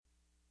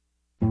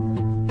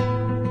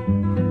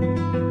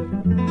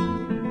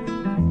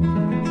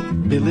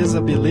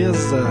beleza,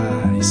 beleza?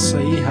 Isso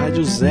aí,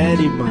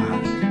 radioZerima.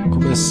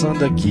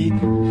 Começando aqui,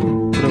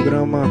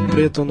 programa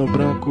Preto no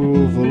Branco,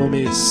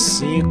 volume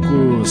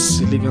 5.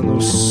 Se liga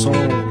no som.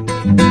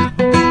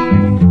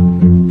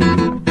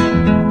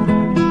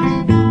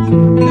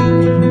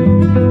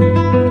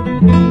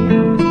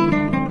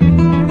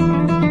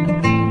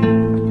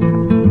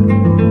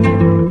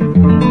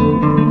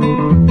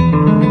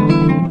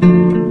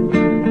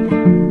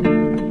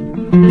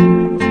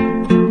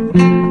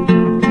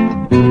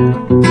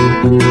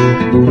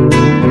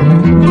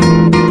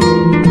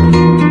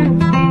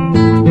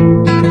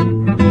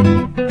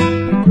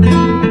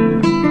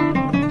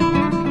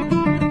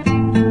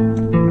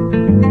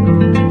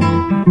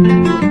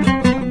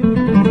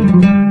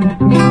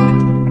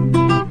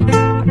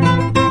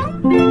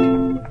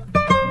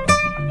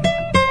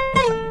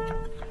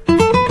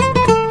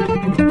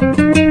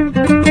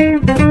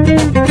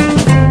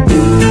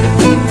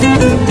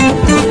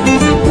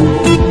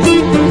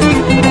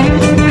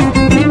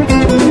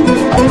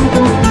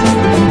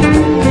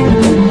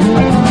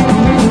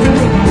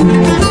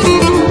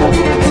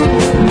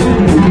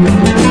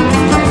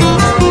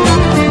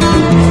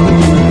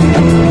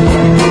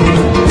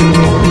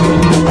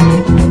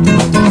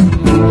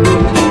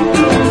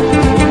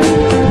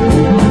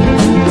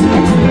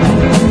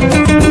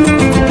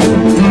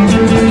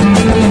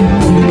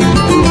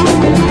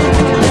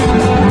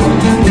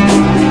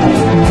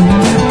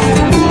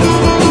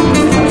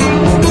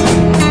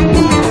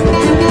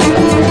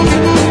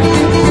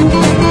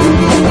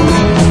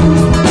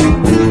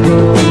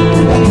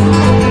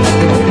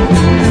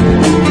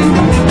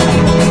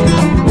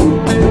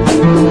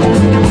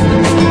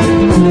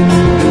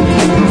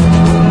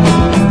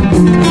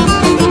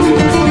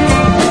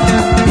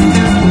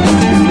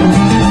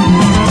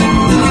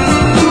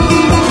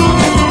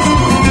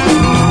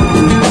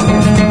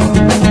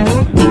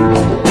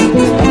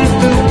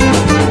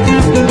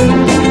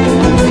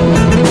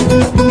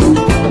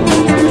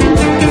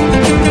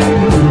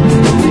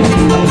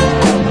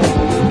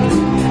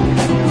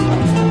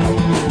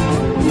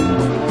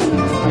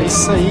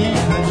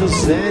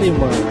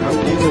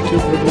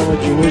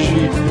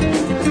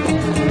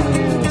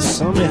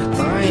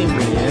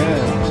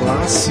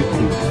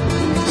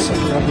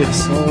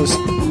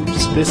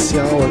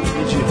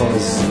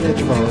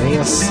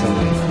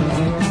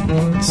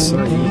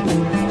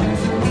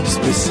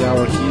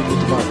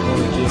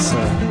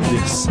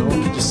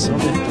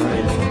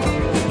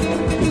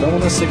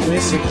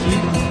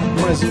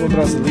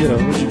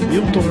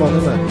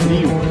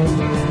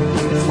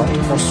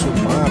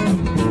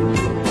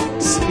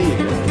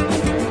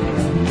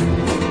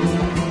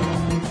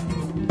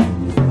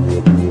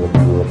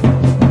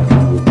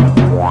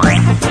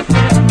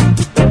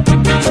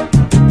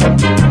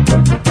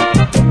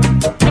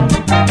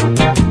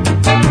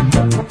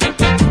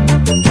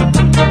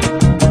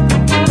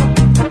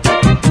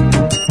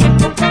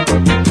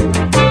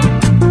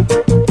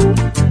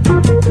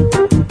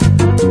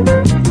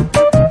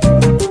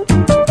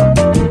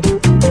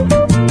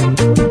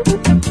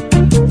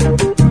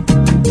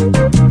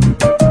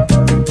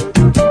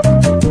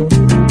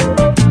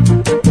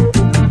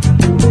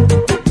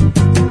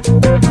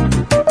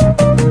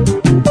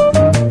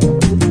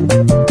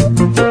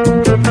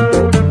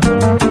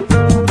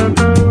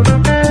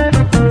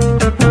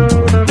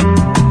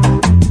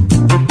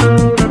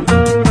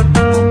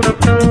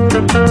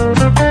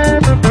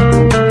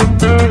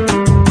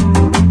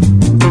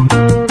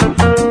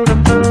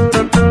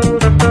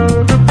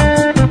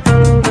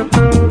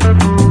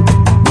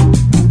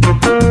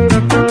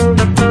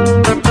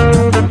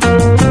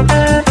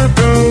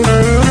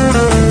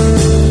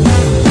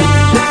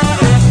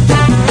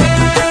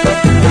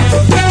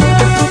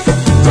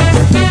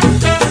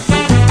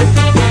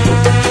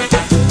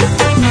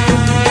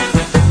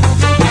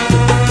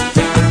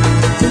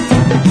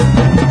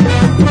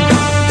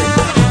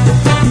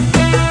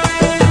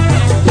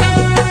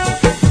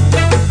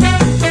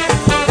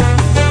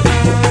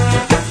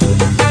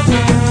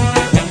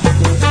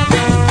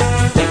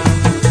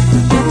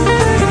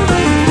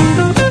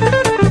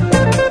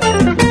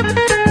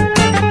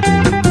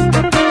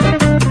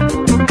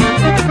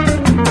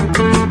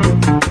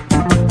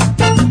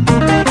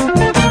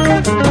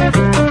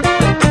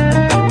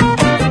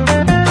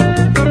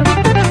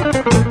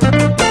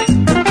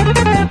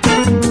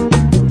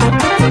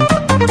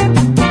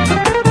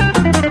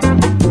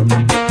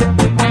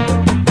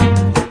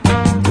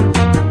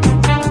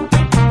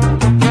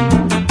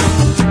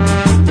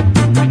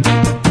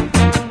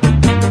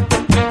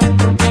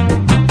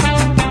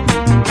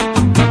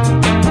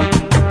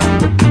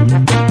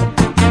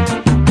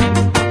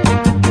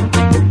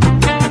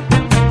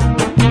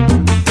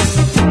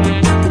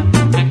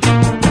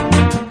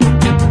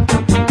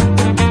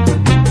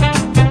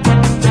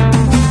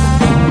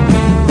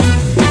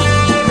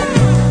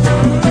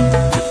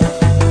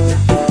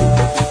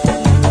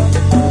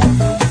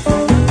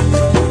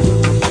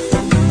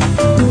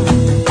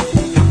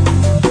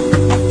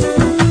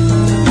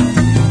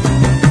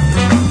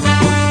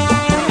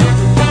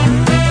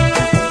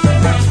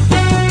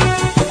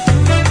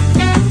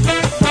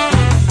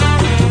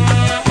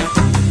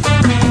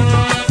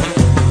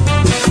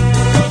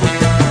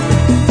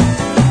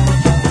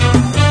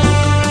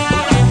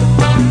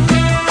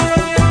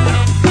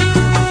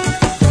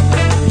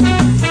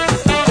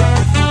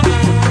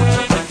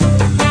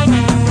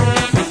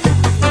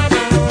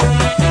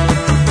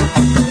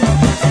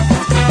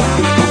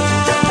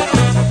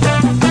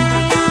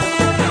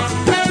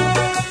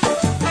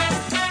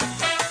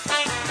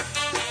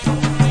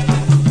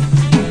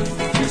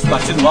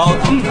 corte no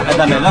alto é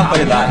da melhor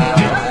qualidade.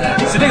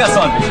 Se liga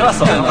só, bicho, olha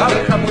só.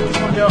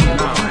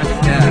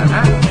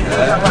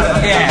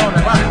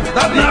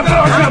 Na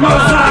boca,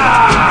 moça!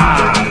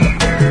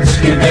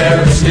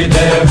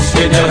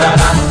 Se deu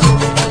dará.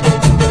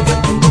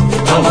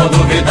 Não vou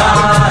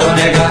duvidar ou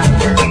negar.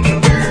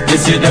 E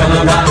se deu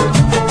não dá.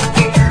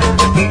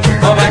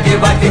 Como é que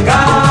vai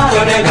ficar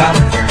ou negar?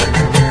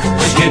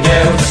 Diz que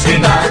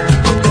dá.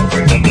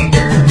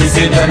 E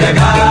se deu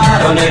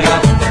negar ou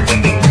negar,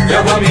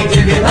 eu vou me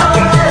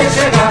indignar e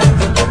chegar.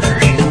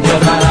 Deus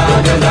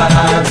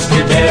dará, diz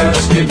que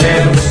Deus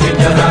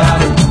dará.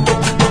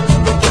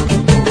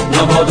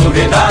 Não vou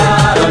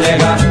duvidar ou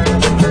negar.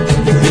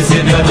 E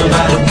se Deus não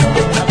dá,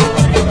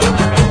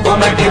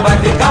 como é que vai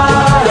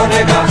ficar ou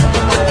negar?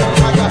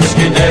 Diz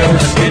que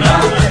dá.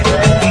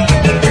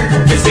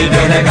 E se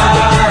Deus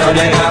negar ou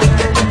negar,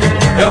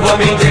 eu vou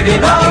me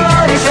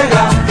indignar e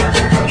chegar.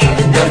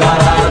 Deus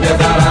dará.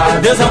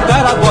 Deus é um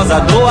cara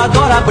gozador,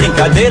 adora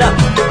brincadeira.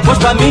 Pôs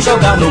pra mim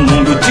jogar no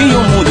mundo, tinha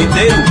o mundo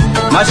inteiro.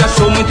 Mas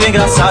achou muito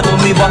engraçado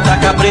me botar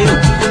cabreiro.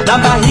 Da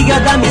barriga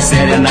da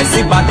miséria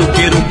nasce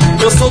batuqueiro.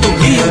 Eu sou do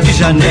Rio de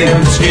Janeiro.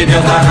 Diz que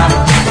Deus dará.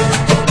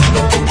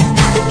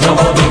 Não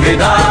vou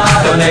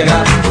duvidar ou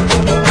negar.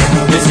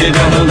 E se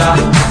Deus não dá,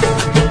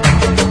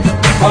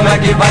 como é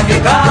que vai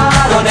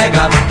ficar ou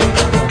negar?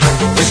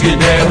 Diz que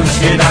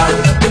dá.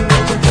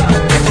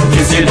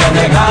 E se Deus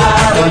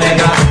negar ou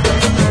negar,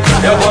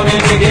 eu vou me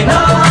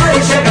indignar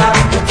e chegar.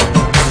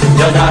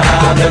 Deus dará.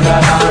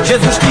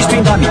 Jesus Cristo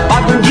ainda me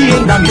paga, um dia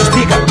ainda me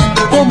explica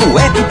como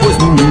é que pôs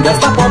no mundo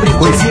esta pobre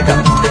coisica.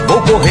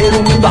 Vou correr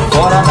o mundo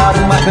afora, dar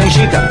uma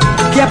canjica,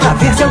 que é pra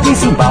ver se alguém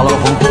se embala ao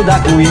ronco da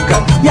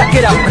cuíca. E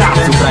aquele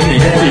abraço pra quem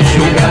me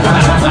julga.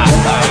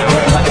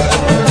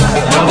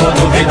 Não vou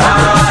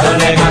duvidar ou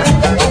negar.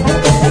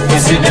 E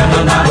se Deus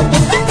não dá,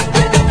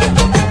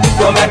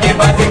 como é que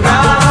vai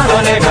ficar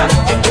ou negar?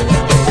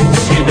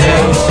 Se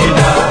Deus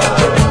dá.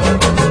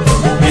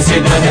 E se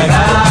Deus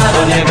negar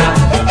ou negar,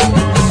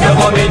 eu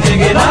vou me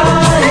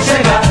indignar e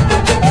chegar.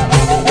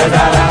 Deus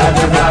dará.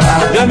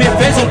 Deus me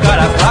fez um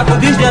cara fraco,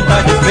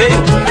 desdentado e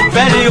feio,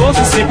 pele e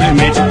osso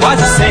simplesmente,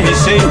 quase sem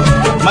recheio.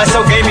 Mas se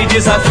alguém me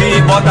desafia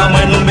e bota a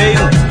mãe no meio,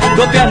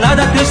 dou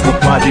pernada,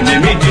 desculpado e nem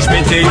me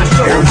despenteio.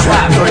 Eu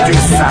já tô de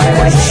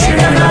saco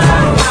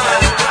cheio.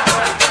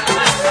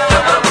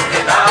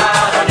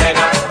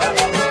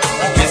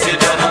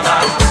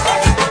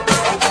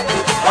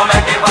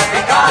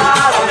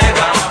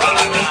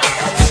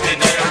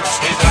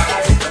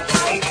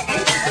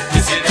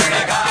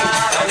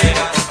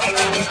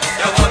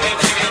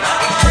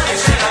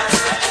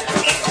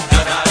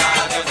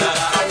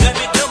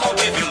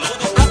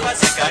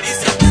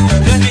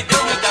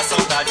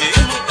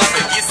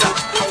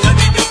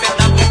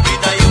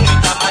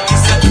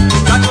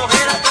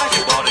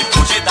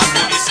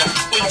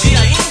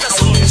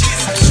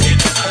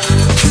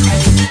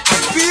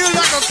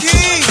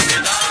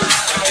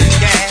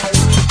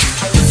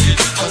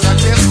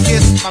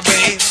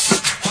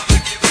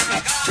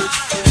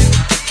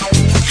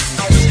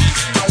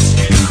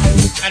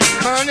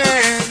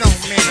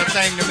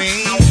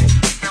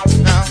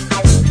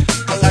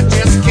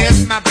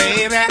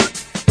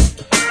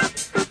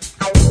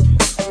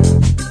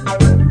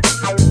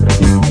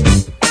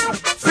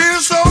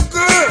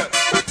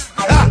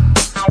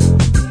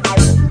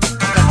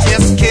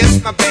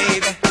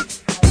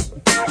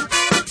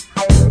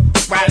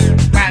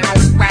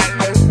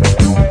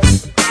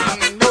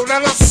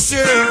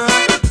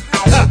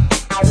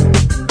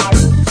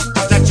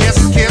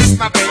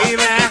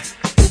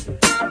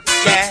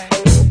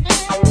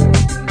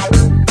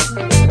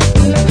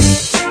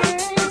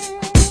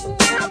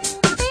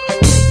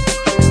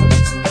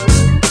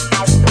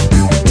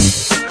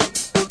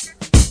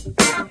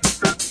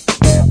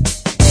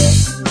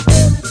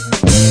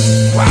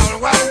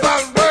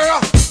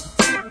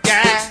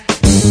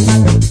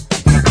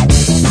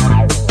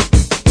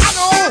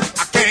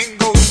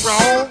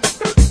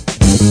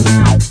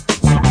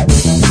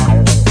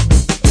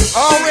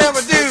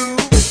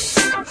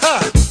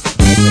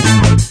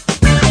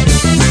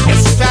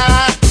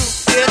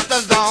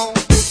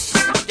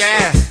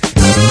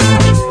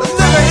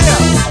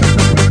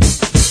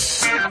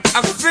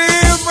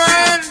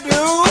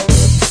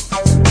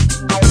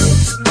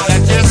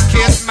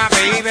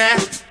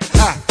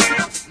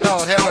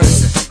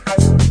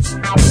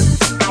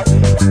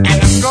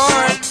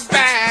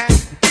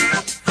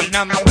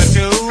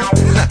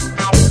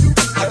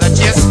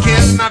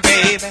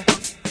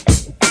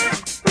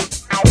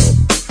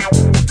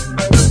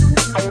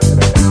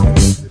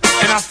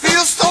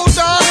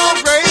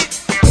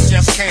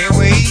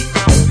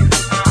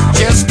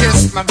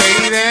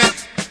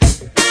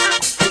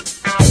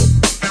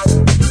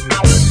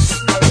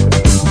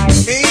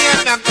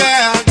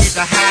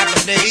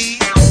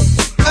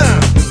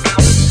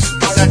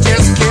 I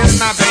just can't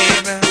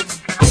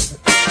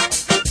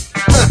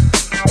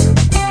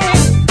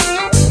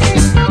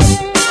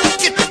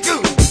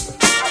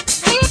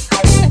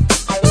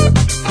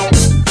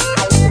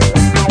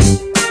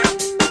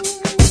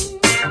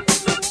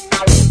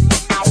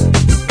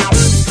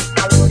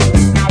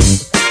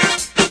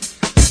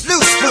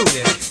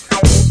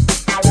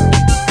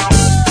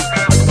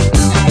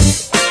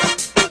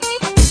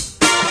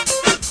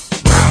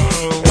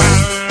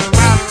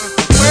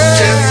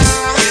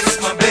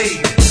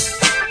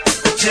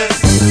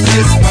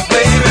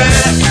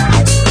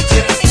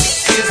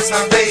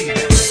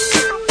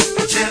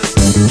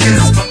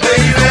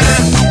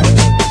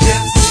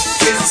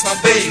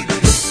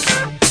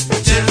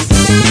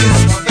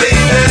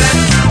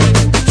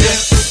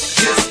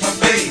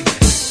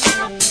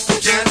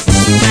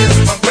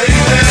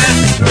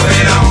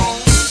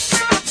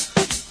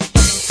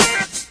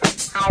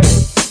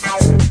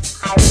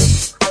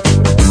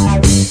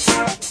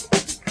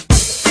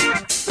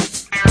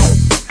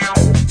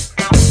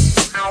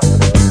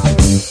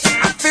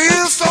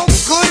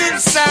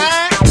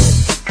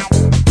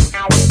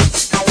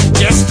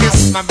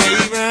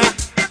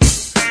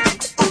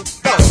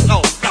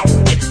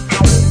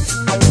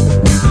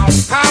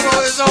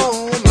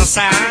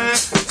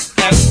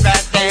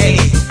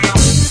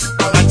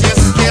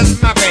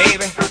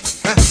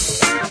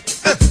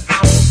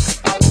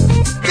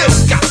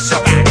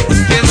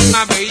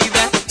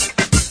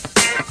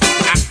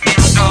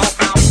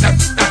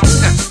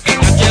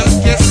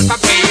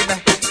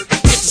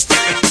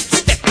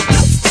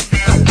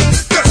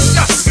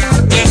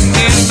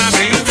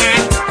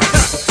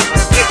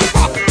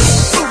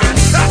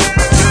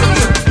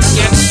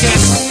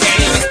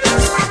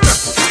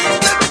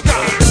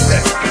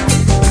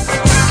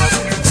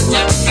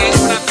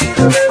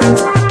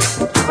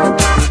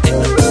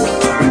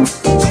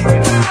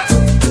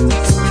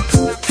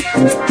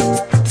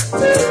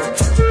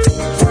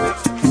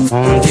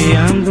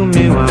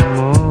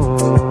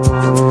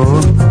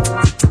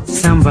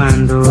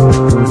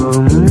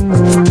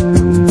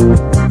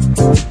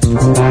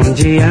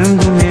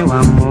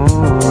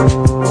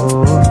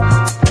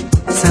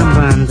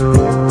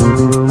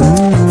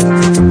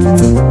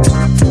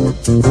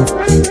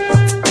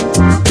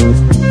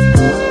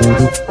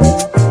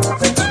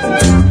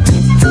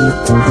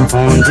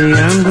Onde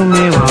ando,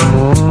 meu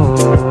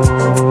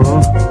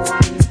amor,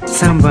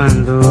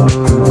 sambando.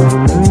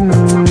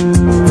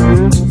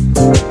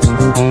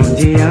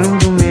 Onde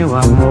ando, meu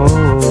amor,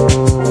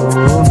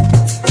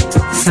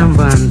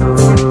 sambando.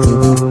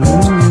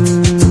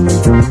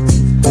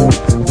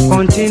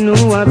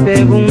 Continua a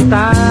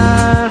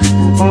perguntar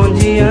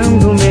onde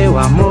ando, meu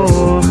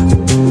amor,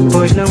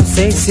 pois não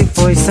sei se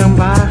foi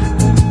sambar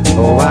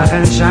ou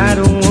arranjar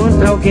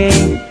outro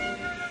alguém.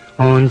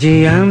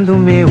 Onde ando,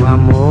 meu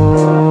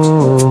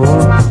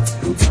amor,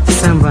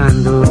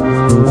 sambando.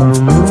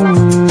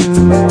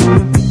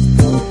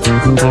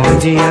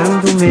 Onde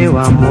ando, meu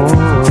amor,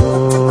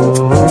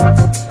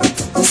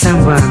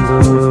 sambando.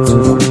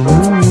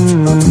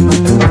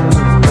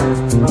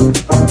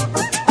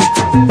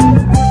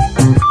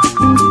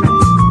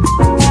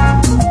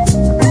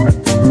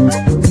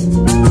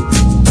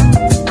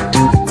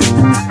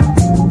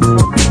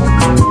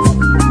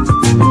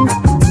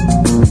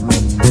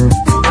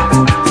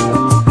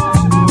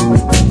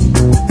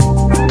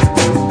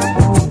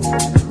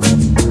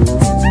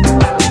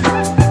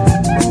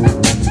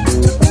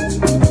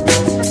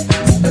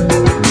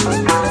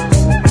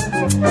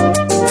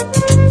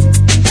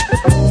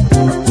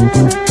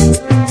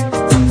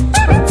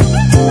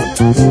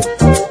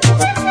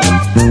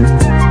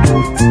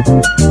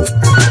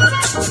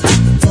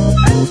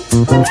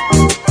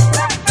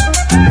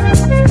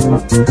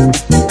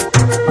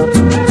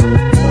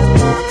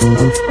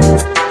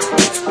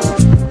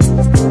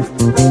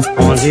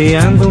 Onde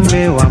ando,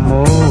 meu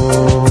amor,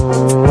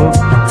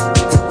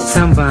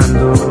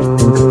 sambando.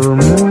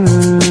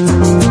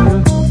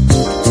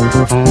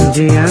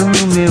 Onde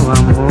ando, meu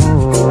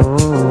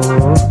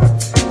amor,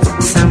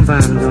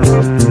 sambando.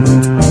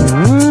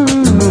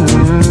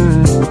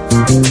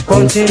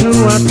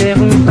 Continua a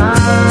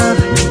perguntar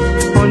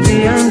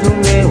onde ando,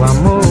 meu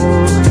amor,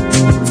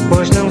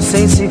 pois não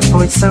sei se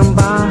foi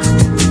sambar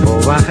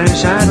ou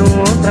arranjar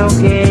outro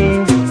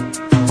alguém.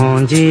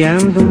 Onde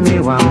ando,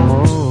 meu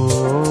amor,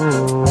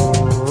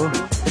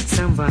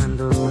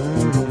 sambando.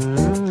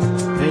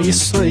 É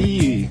isso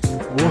aí,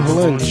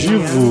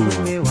 Orlandivo.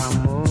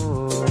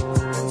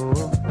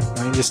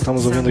 Ainda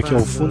estamos ouvindo aqui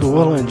ao fundo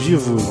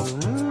Orlandivo.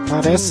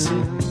 Parece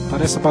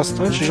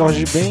bastante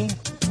Jorge Ben.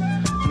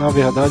 Na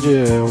verdade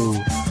é o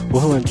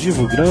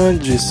Orlandivo,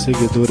 grande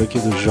seguidor aqui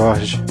do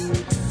Jorge.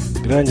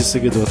 Grande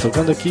seguidor,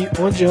 tocando aqui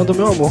Onde Anda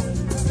Meu Amor,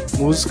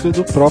 música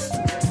do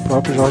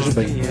próprio Jorge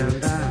Ben.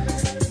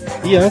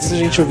 E antes a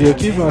gente ouviu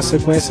aqui uma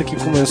sequência que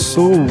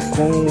começou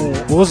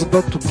com Os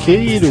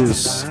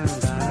Batuqueiros,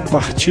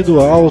 Partido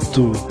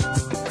Alto.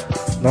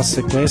 Na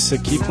sequência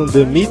aqui com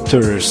The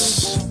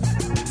Meters,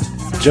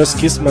 Just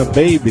Kiss My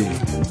Baby.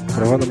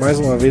 Provando mais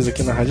uma vez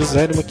aqui na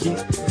radioZerima que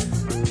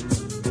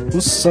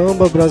o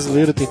samba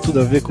brasileiro tem tudo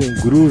a ver com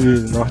o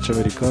groove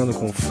norte-americano,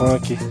 com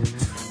funk,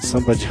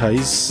 samba de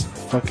raiz,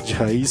 funk de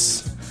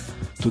raiz,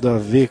 tudo a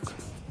ver.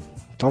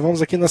 Então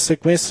vamos aqui na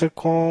sequência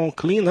com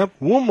Clean Up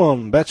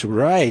Woman, Bet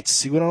Right,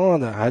 segura a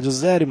onda,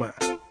 radioZerima.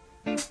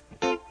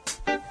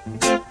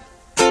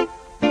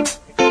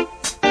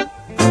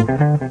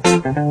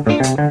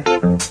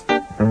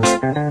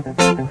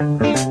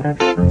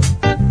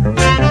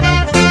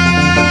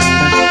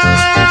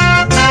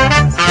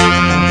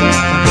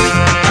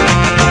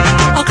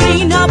 A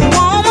clean up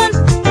woman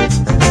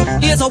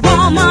is a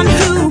woman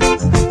who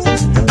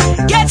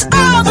gets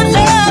all the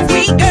love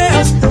we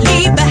girls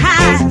leave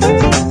behind.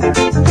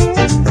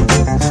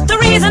 The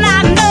reason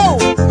I know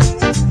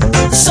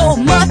so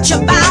much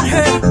about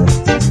her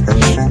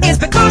is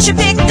because she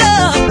picked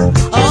up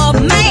a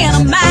man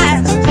of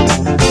mine.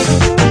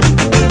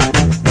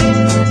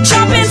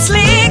 Jumping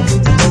slick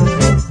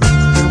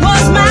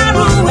was my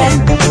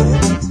ruin,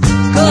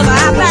 'cause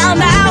I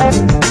found out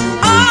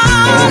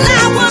all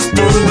I was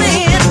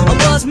doing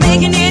was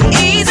making it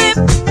easy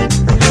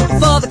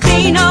for the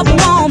clean up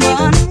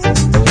woman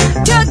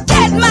to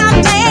get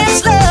my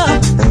man's love.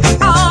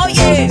 Oh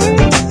yeah,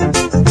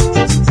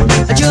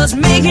 just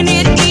making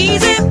it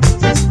easy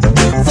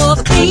for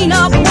the clean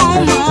up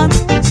woman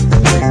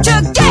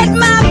to get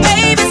my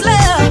baby.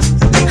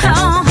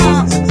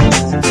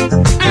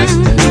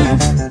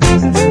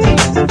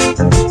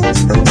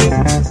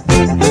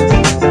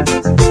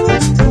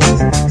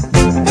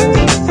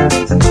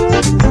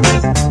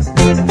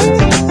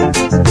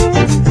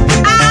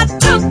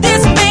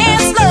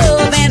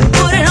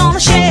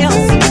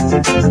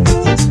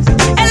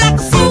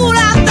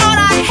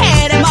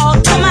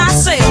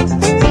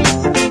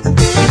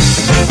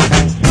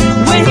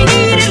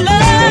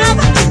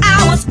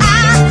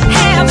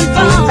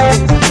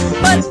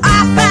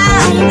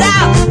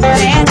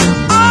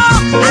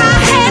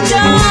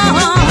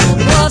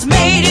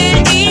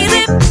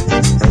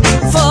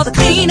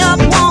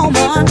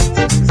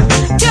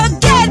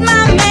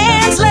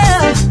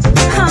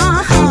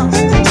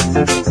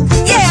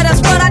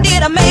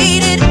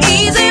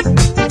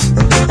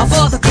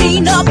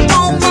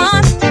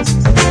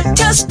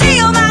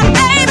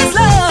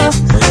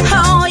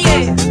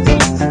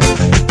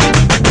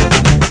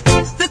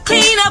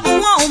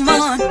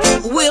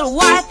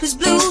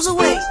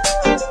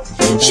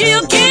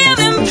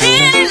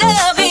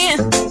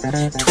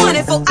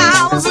 24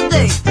 hours a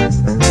day.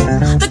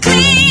 The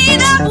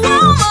clean up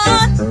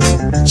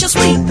woman, she'll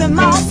sweep him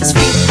off his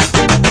feet.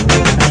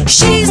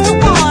 She's the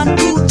one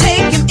who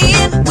take him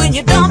in when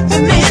you dump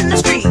him in the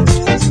street.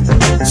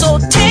 So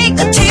take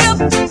a tip,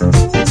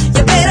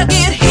 you better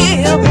get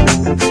hip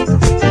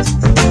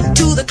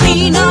to the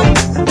clean up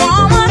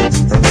woman,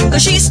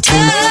 'cause she's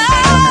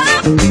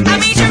tough. I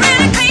mean, she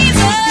really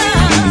cleans up.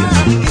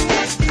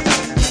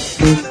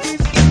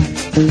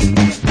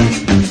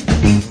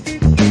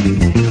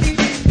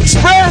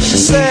 Express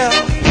yourself.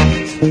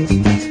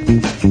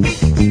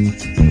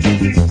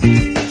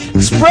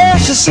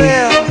 Express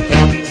yourself.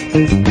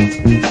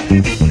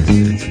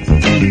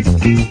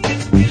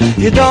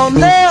 You don't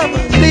never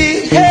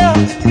need help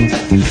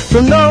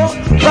from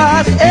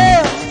nobody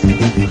else.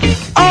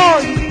 All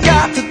you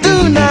got to do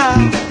now,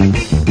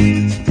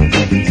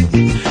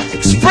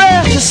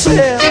 express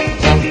yourself.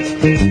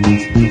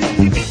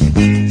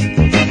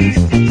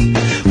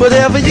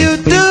 Whatever you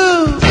do,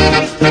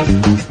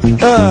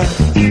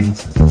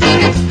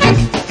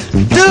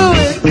 do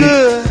it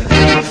good.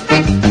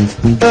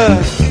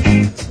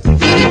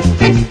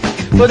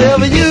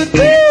 Whatever you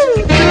do,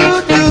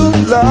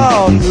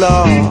 Lord,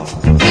 Lord,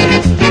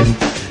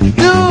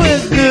 do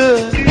it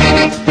good.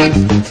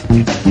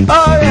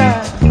 Oh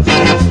yeah.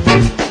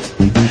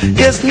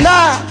 It's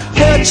not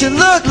what you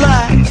look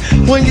like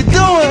when you're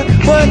doing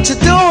what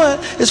you're doing.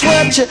 It's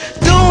what you're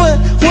doing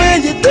when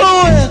you're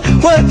doing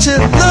what you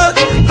look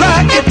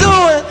like you're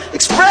doing.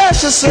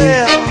 Express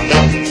yourself.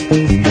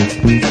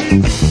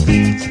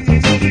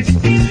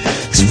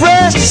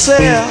 Express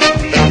yourself.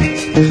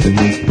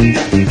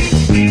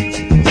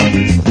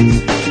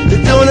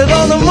 They're doing it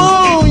on the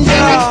moon,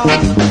 y'all.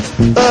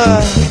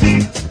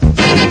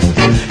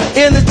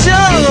 In the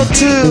jungle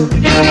too.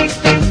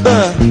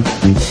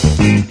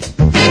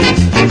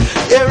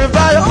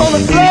 Everybody on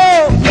the floor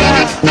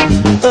now,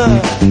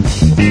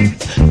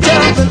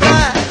 jumping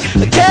like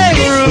a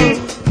kangaroo.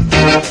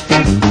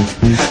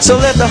 So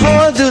let the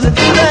horn do the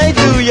thing they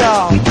do,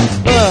 y'all.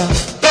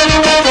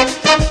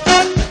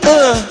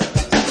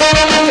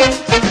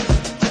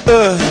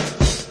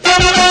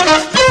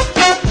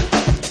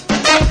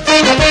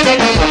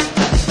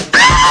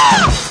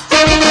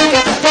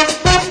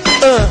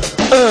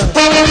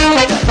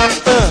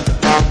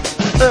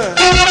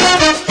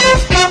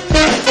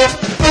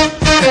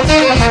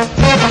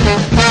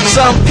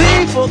 Some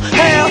people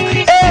have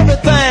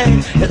everything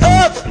and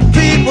other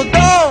people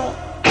don't.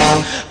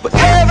 But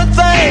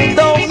everything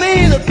don't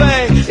mean a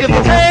thing if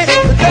it ain't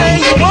the thing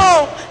you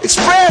want.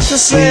 Express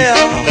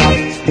yourself.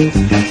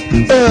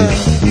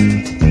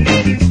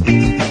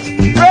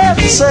 Express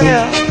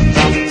yourself.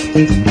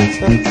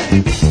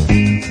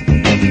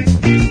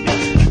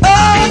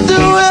 Oh,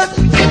 do it.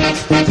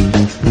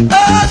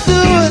 Oh,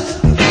 do it.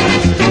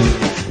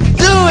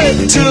 Do it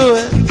to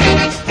it.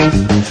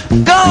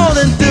 Go on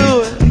and do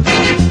it.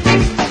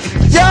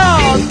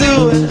 Y'all do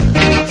it.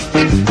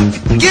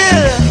 Get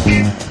it.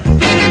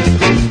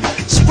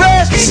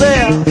 Express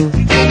yourself.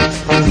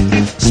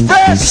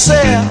 Express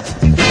yourself.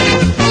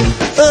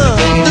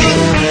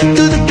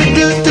 Do the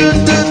do do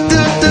do do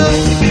do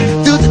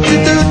do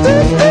do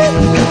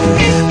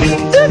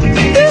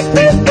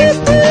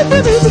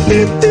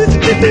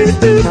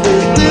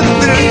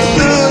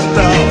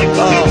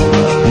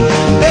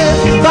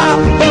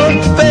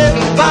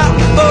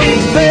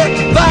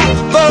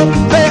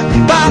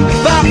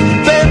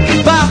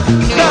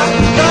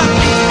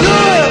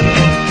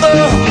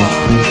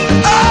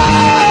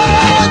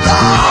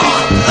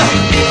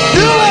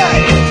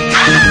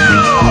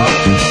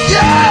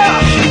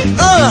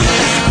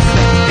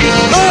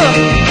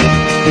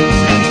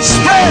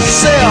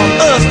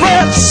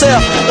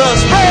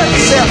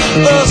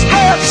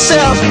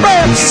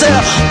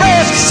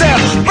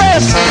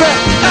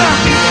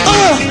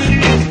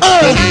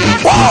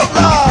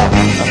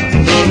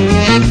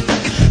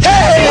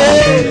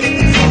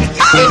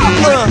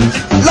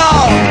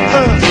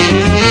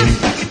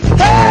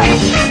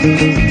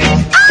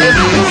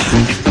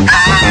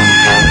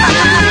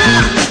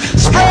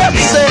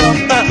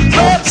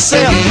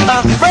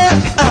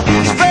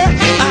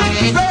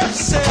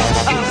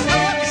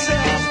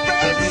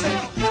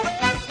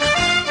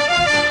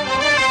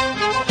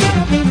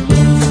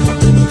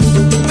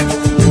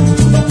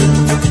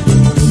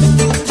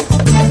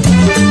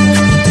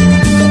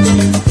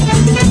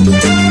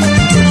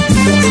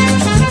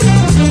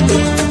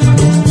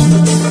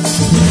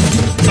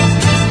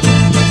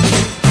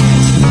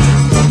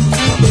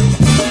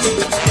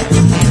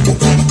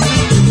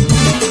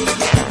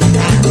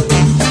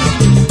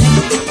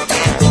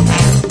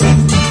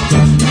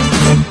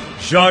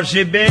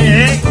Jorge Ben,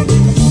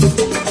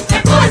 É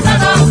coisa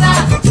nossa,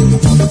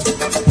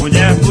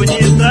 mulher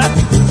bonita,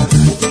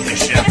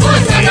 é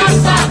coisa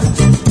nossa,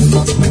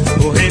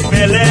 o Rei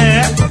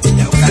Pelé, é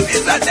o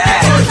camisa 10, é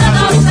coisa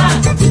nossa,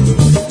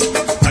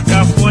 a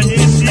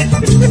cafonice, é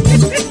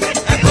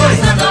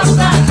coisa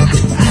nossa,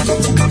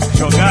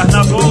 jogar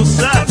na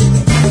bolsa,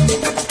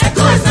 é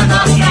coisa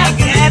nossa,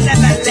 grana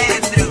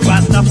malandro,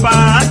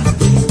 Guatapá,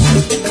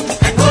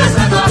 é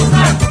coisa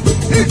nossa,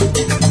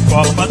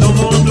 Copa do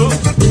Mundo,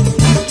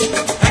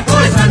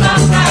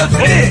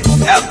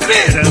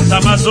 Dança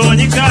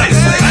amazônica. É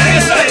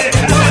isso aí.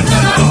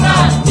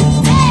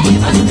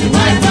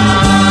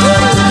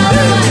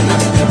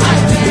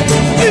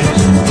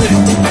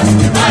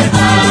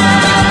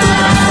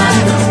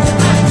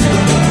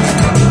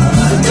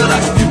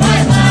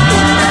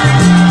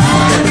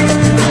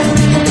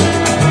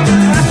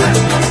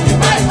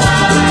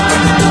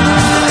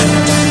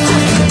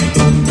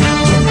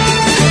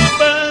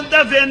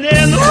 Banda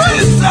Veneno.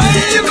 Isso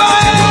aí,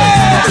 vai!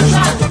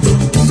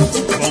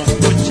 Com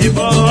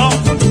futebol.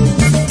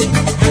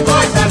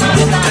 Coisa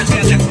nossa.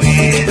 Você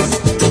conhece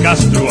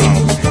Castro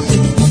Alves.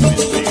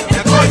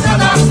 É coisa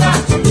nossa.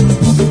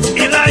 E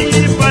lá em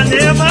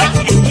Ipanema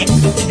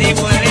tem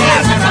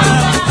mulher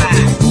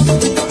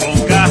com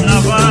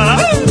carnaval.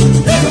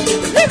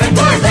 É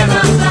coisa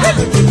nossa.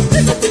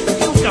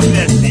 Um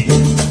cafezinho.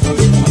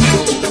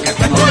 É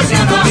coisa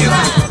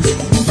nossa.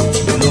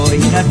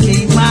 Loira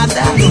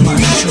queimada, não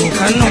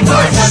machuca, não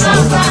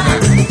machuca.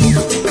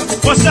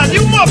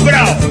 Moçadinho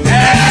Mobral.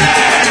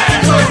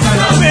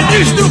 O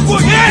ministro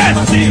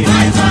conhece.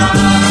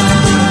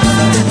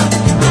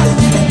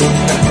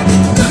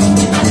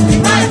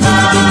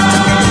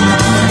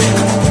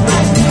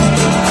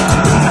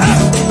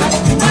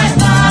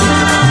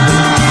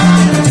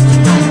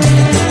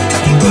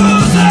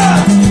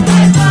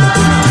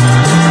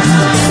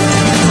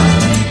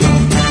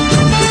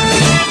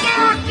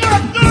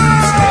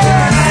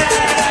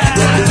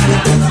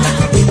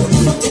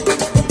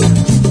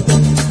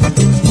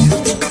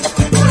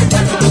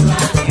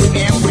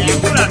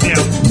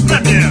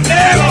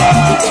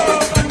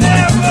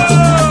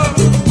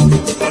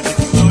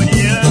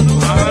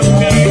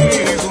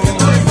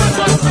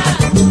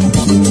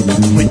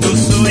 Muito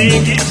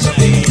swing,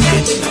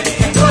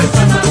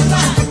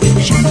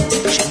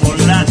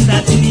 mulata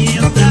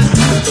linda,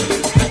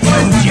 o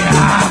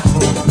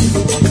diabo,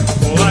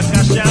 boa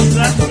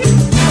cachaça,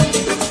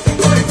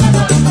 coisa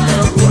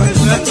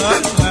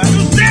nossa,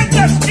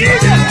 200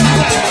 filhas,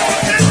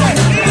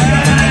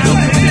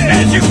 a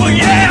gente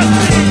conhece.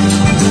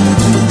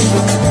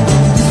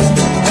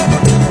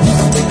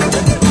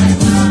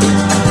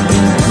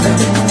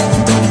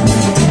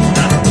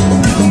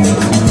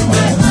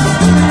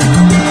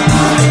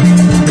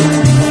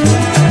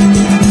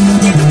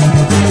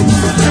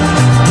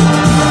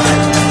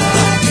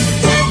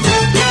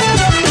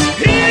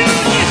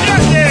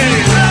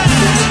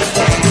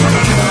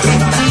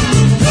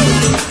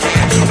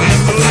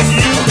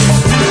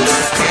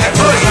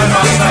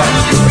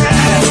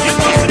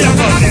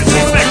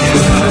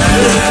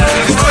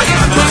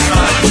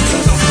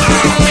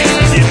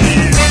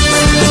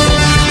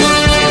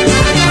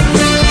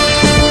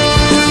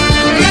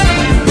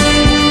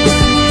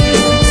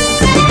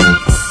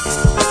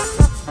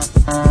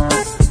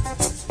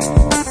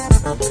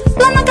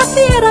 Lá na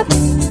gafieira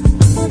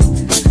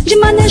de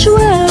Mané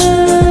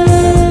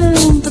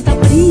João, toda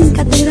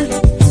brincadeira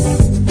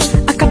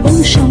acabou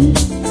no chão.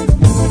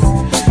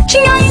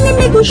 Tinha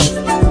inimigos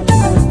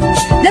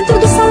dentro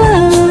do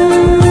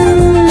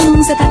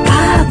salão, Zé da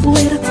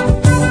Capoeira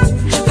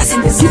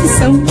fazendo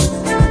exibição.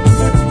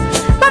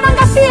 Lá na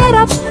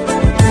gafieira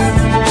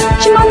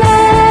de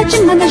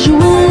Mané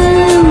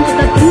João,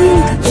 toda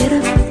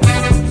brincadeira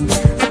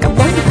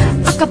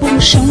acabou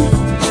no chão.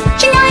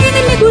 Tinha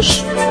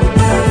inimigos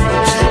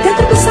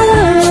dentro do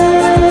salão,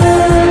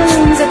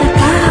 Zé da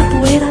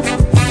Capoeira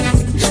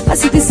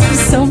fazendo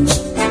exibição.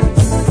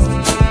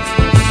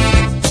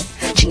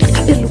 Tinha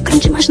cabelo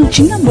grande, mas não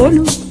tinha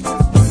molho.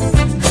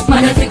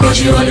 Mané ficou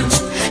de olho.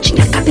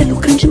 Tinha cabelo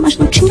grande, mas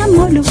não tinha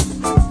molho.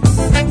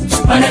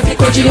 Mané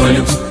ficou de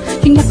olho.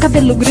 Tinha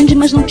cabelo grande,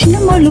 mas não tinha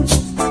molho.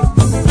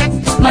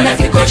 Mané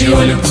ficou de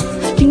olho.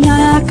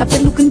 Tinha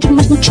cabelo grande,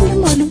 mas não tinha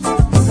molho.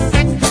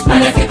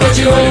 Mané ficou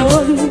de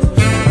olho.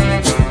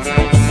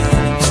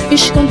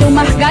 Escondeu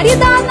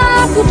Margarida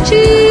na cortina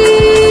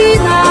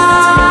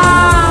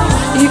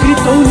e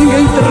gritou: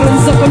 ninguém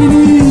transa com a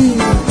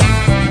menina.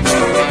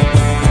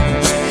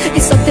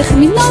 E só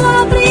terminou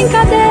a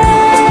brincadeira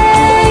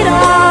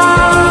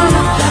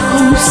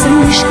com o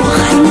sangue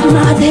escorrendo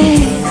na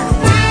ladeira.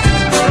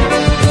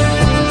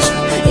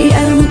 E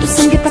era muito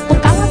sangue pra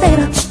tocar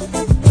ladeira.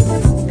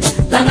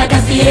 Lá na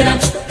gafieira.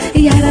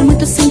 E era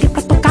muito sangue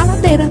pra tocar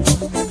ladeira.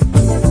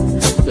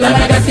 Lá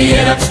na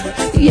gafieira.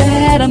 E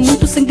era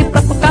muito sangue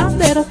pra tocar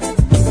ladeira.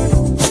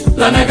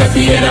 Lá na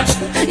gafieira.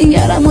 E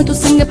era muito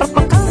sangue pra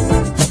tocar.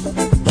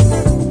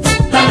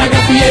 Lá na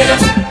gafieira.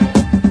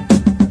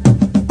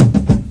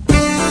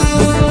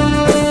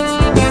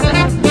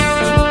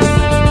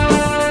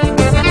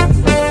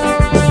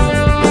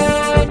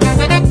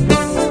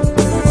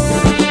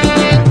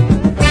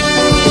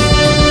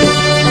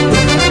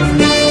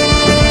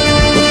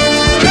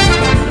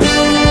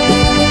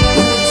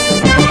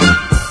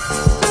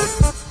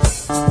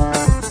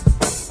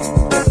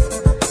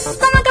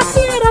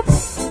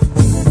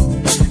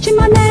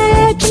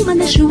 De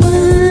Mané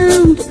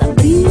João, toda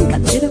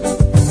brincadeira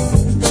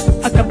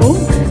acabou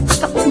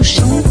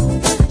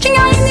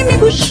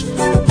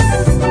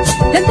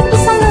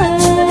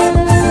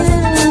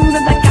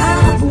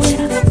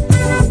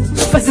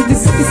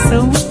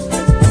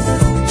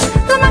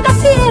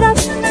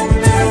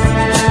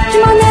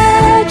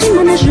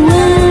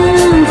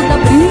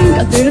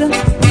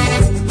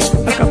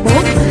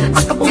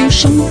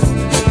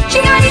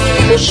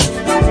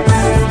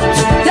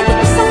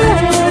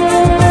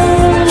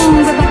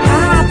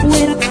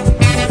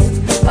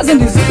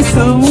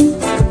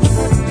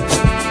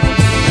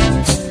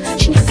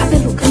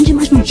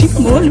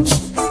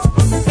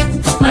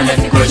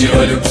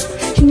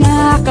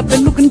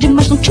cabelo grande,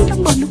 mas não tinha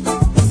molho.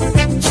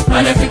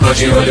 Mané ficou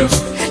de olho.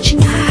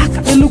 Tinha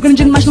cabelo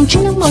grande, mas não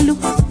tinha molho.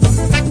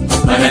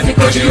 Mané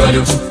ficou de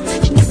olho.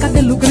 Tinha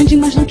cabelo grande,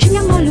 mas não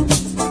tinha molho.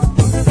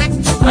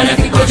 Mané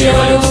ficou de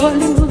olho.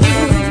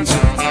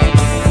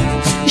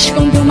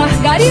 Escondeu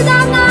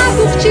Margarida na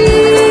cortina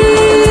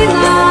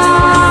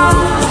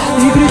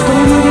e gritou: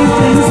 ninguém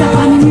transa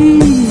com a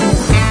menina.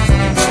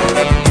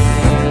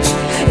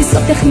 E só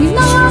terminou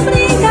a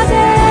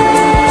brincadeira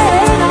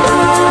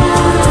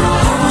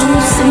com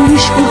o sangue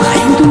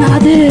escorrendo na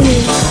ladeira.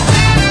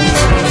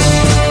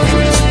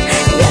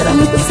 E era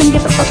muito sangue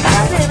pra tocar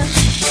a ladeira.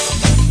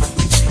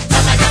 Lá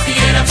na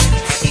gafieira.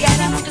 E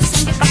era muito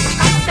sangue pra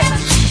tocar a ladeira.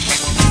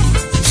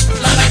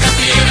 Lá na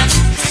gafieira.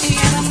 E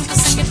era muito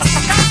sangue pra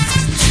tocar.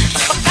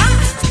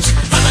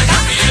 Lá na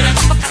gafieira.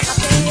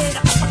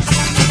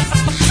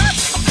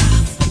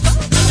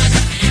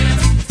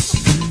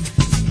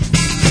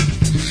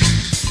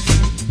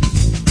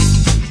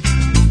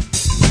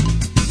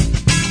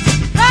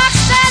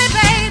 Rocksteady,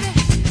 baby,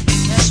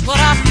 that's what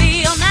I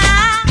feel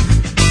now.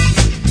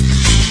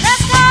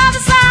 Let's call the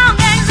song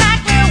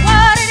exactly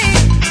what it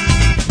is.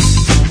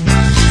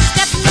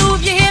 Step and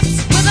move your hips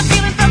with a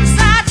feeling from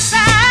side to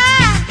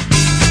side.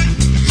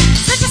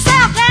 Sit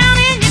yourself down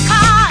in your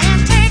car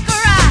and take a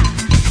ride.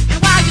 And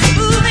while you're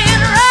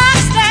moving,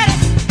 rocksteady,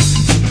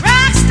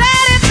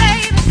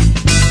 baby,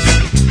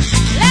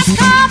 let's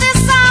call this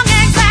song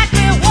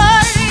exactly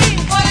what it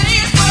is. What it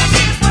is, what it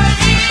is, what it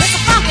is. It's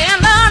a funky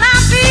and learn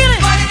I'm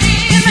feeling. What it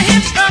is. In the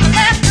hips from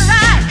left to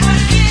right.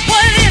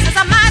 What it is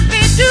I might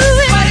be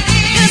doing. What it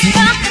is. Just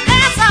bump and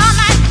dance all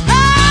night.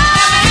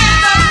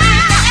 Rocksteady,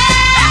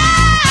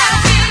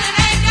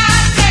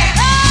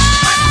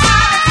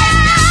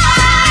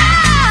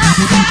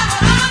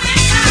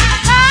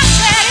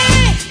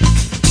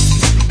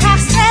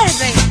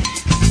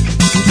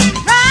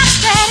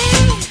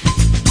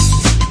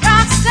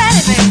 baby.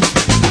 Rocksteady, baby.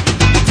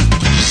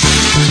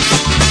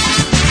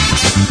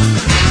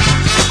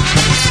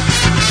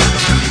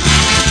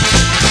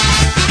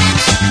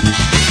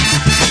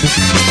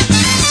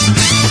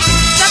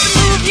 Stop and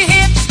move your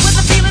hips with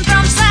a feeling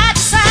from side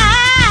to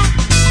side.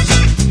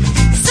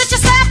 Sit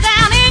yourself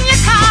down in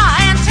your car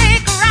and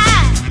take a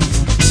ride.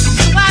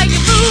 And while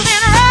you're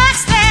moving, rock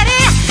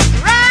steady,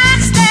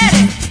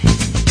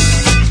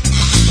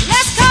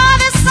 let's call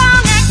this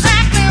song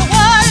exactly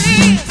what it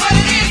is. What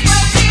it is,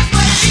 what it is,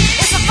 what it is.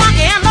 It's a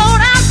funky and low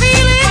down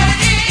feeling. What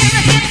it is. In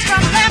the hips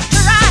from left to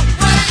right.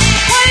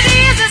 What it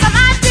is I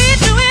might be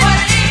doing. What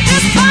it is.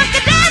 This funky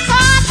dance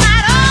all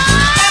night.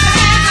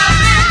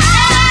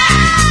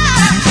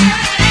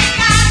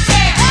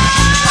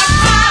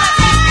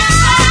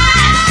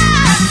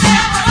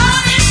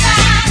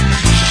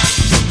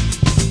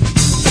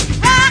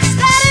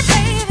 Rocksteady,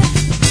 baby.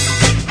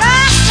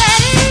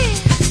 Rocksteady.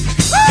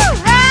 Woo,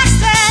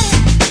 rocksteady.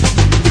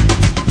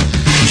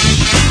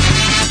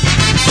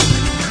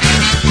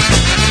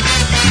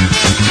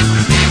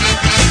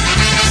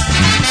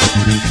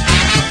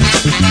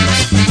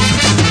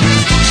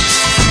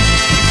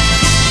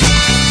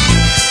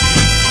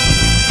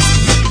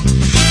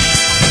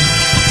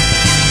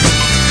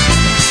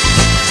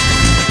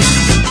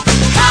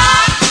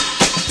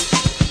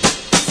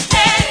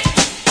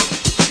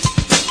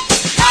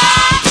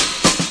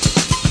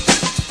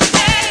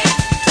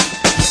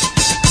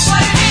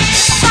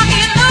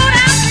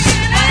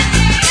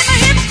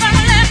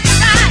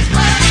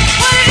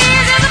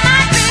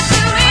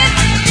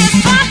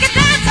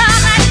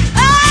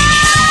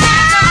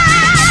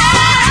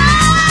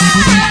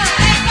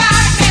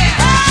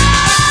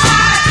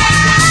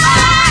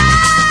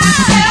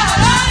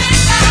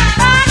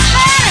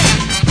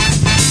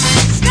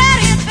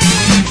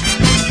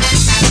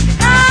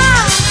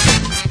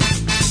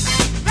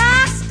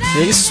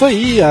 É isso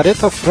aí,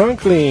 Aretha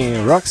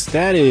Franklin,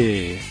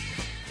 Rocksteady.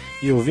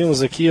 E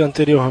ouvimos aqui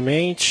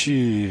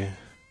anteriormente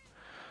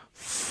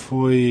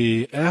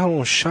foi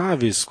Erlon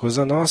Chaves,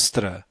 Coisa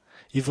Nostra,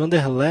 e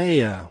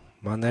Vanderleia,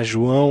 Mané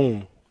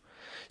João.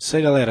 Isso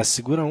aí, galera,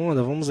 segura a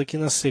onda, vamos aqui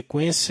na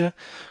sequência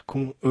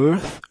com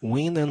Earth,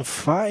 Wind and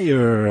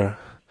Fire,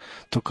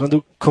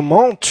 tocando Come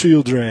On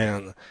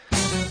Children.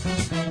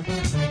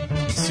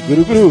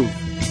 Segura o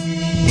groove.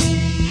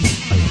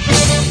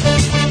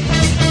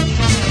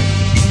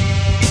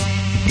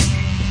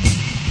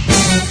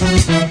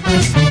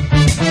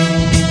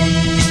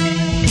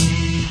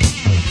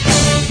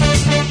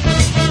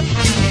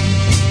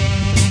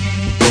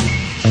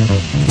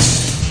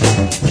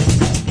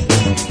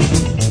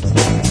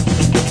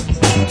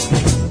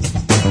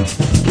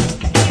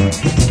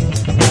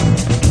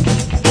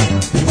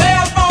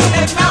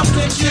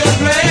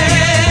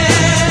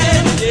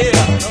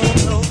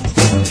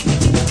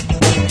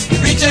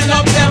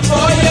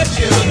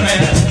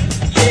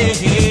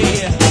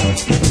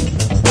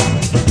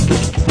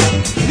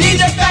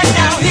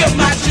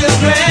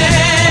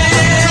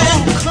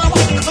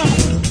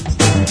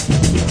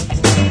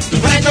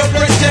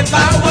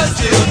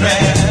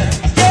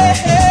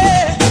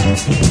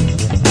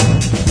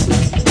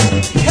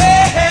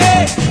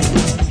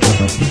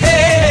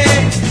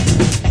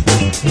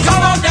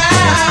 Come on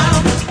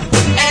down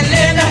and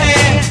lend a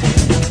hand.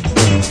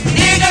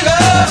 Need your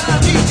love,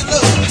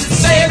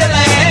 save the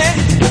land.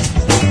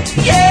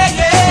 Yeah,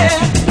 yeah,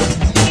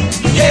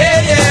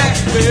 yeah, yeah, yeah.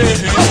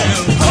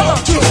 Come on,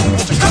 children,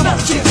 come on,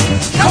 children,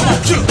 come on,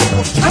 children,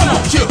 come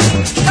on,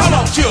 children, come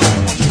on, children,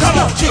 come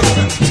on,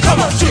 children,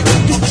 come on, children,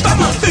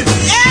 come on, children.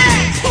 Yeah,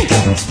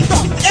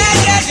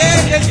 yeah, yeah,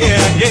 yeah,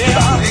 yeah,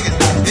 yeah.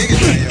 Dig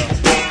it, y'all.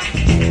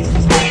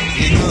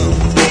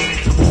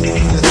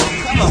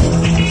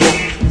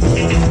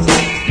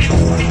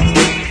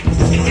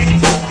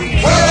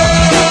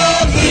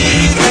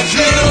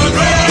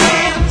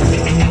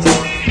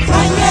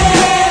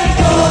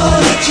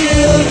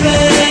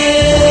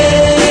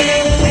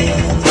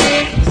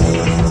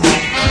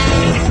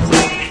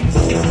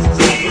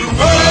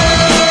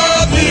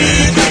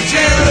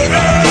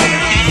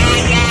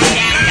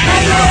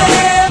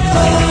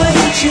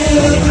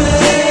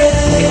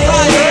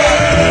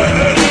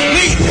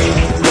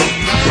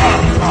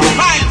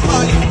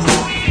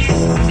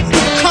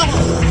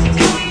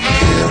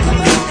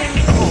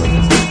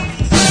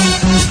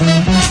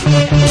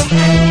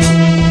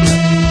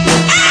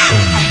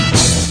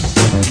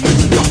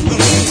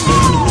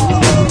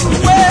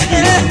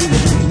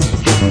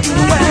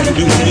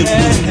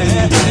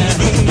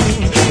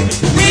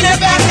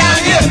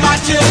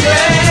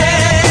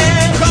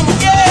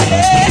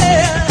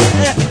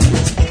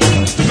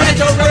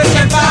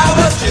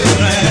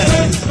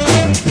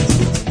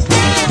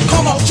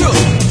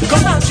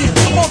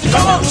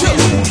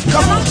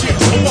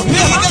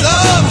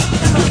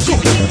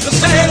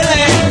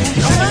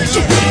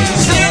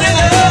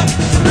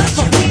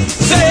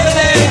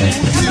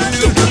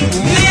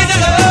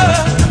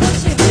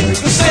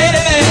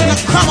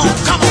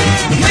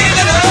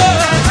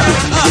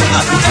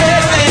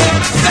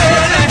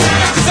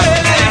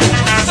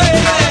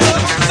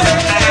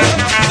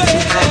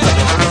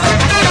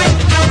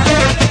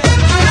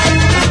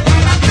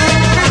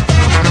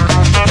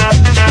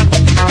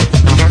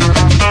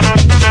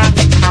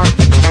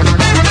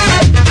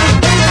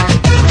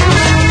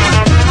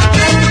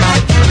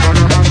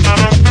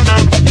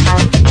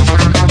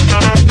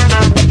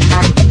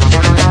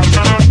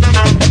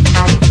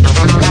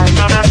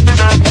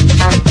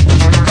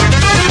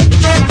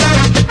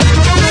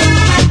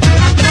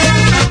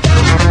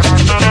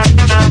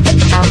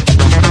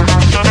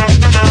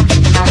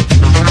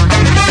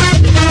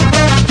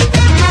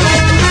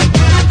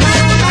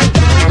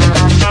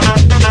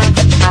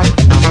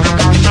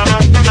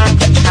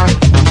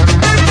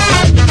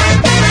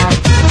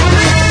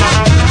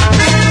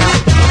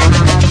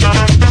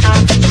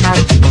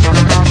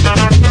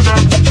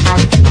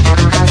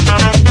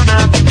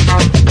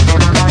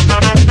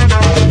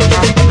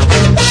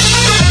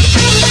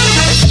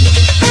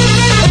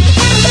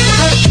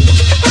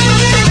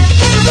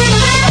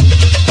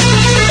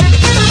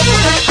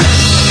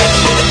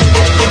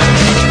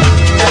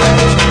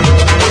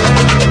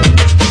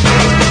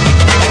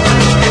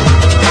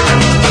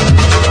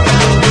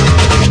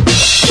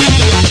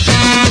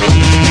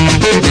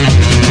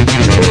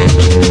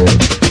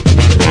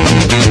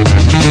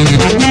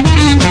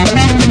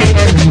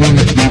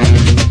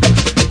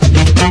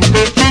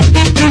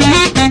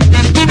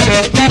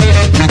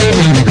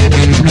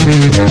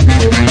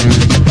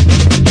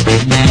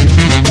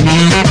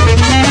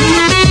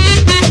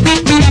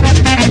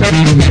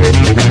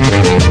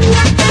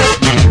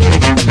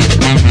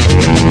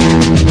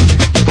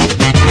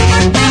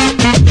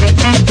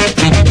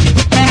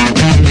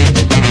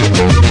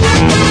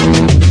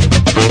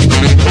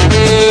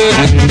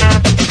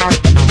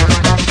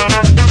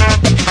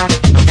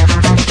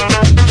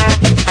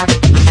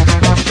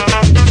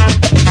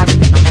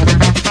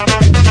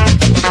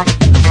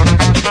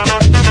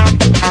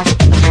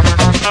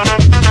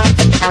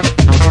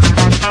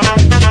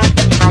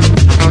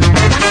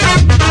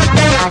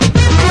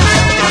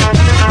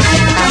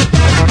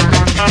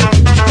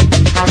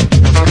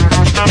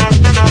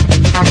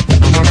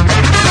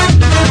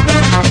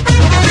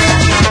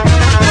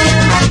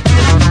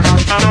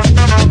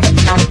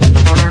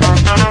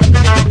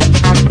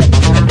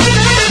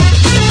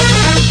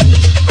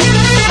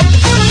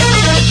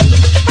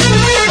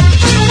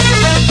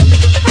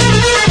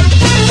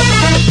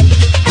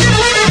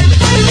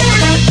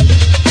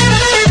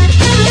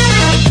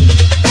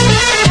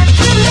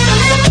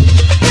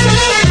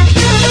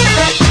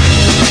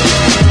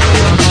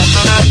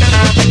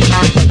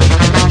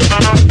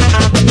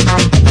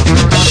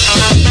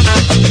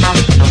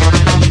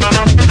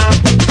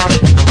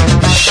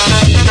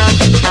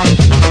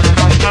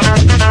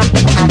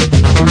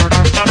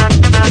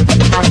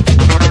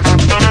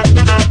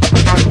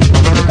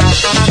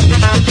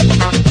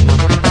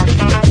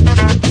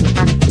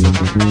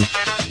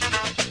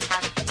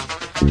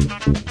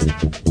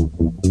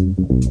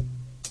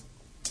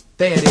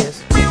 There it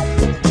is.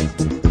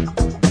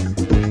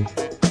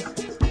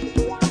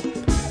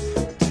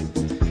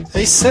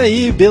 É isso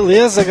aí,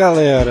 beleza,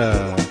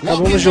 galera?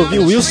 Acabamos de ouvir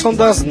Wilson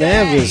das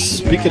Neves,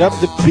 Pick It Up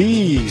The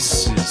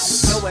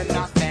Pieces.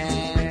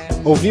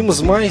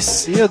 Ouvimos mais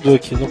cedo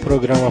aqui no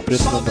programa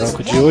Preto No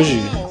Branco de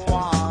hoje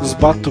os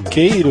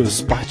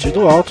Batuqueiros,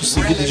 Partido Alto,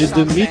 seguido de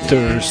The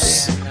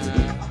Meters,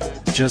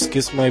 Just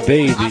Kiss My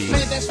Baby.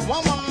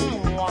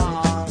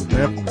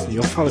 E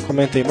eu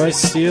comentei mais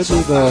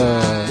cedo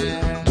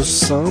do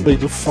samba e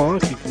do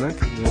funk, né?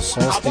 Os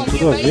sons têm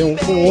tudo a ver um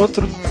com o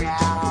outro.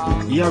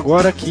 E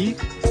agora aqui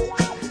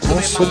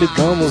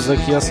consolidamos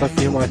aqui essa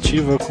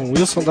afirmativa com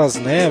Wilson das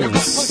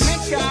Neves.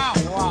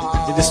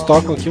 Eles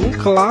tocam aqui um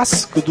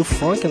clássico do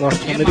funk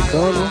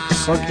norte-americano,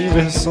 só que em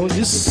versão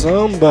de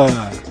samba.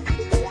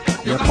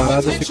 E a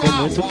parada ficou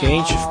muito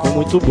quente, ficou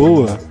muito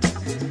boa.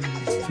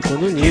 Ficou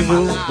no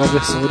nível da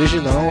versão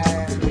original,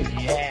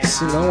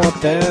 se não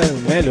até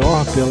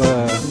melhor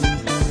pela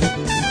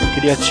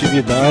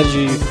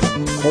criatividade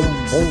com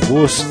bom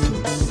gosto.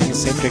 Nem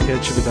sempre a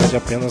criatividade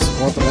apenas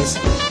conta, mas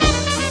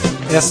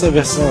essa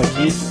versão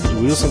aqui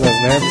do Wilson das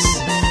Neves,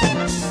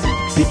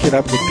 Pick It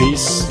Up The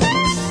Pace,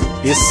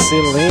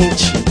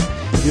 excelente.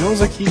 E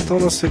vamos aqui então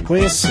na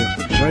sequência,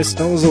 já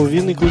estamos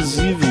ouvindo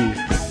inclusive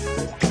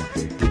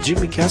The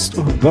Jimmy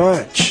Castor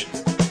Bunch,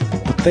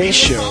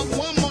 Potential.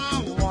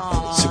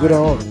 Segura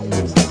a onda.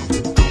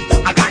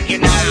 I got you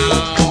now.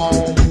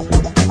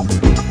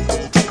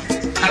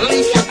 At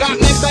least you got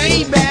me,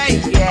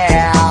 baby.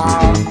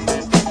 Yeah.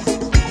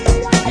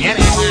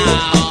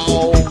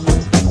 Anyhow,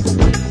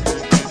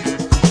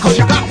 'cause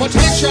you got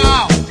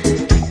potential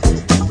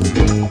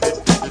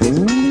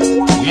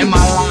in my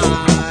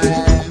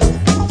life.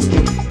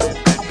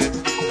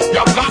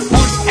 You got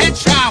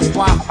potential,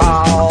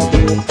 wow,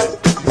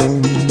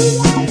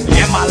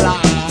 in my life.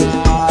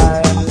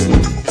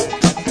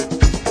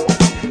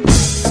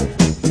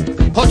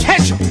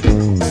 Potential.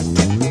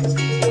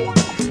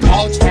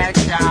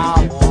 Potential,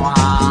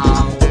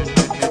 wow.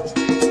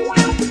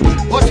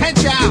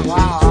 Potential,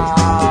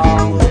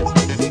 wow.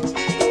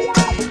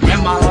 In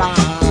my life.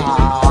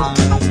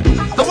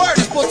 The word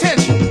is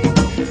potential.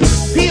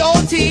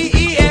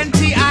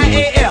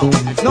 Potential.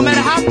 No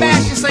matter how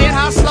fast you say it,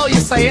 how slow you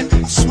say it,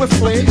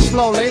 swiftly,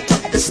 slowly,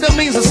 it still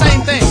means the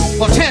same thing.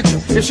 Potential.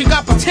 If she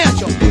got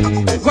potential,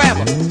 grab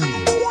her.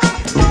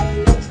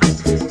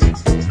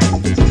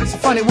 It's a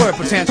funny word,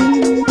 potential.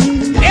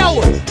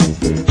 L-word.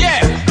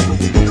 Yeah.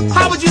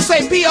 How would you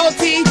say Potential?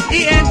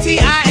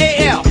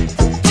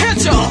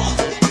 Potential.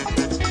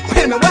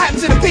 Wait a minute, what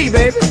happened to the P,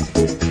 baby?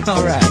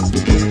 All right.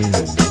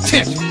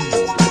 Potential.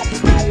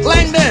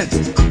 Langdon.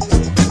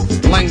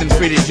 Langdon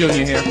Freedy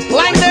Jr. here.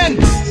 Langdon.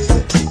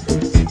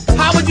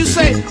 How would you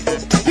say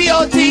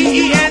Potential?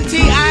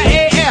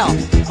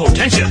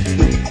 Potential.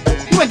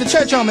 You went to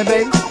church on me,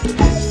 baby.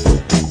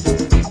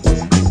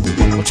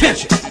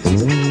 Potential.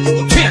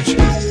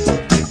 Potential.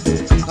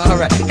 All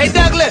right. Hey,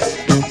 Douglas.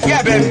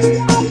 Yeah, baby.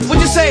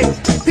 Would you say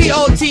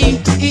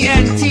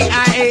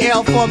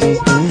Potential for me?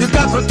 You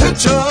got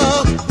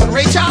potential.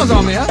 Ray Charles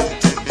on me, huh?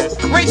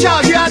 Ray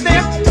Charles, you out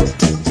there?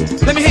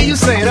 Let me hear you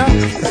say it, huh?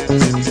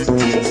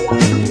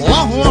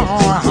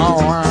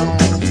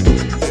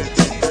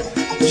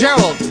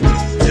 Gerald.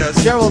 Yes.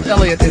 Gerald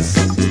Elliott is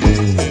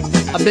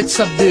a bit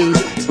subdued.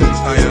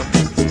 I am.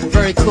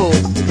 Very cool.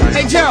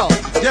 Hey, Gerald.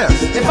 Yes.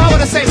 If I were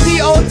to say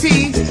Potential,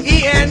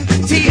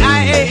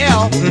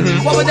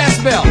 what would that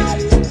spell?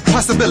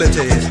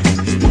 Possibilities.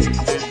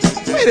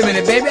 Wait a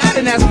minute, baby. I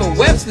didn't ask for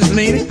Webster's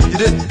meaning. You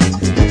didn't?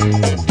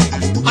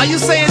 Are you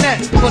saying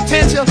that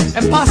potential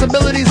and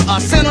possibilities are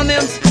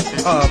synonyms?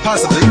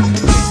 Possibly.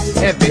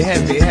 Heavy.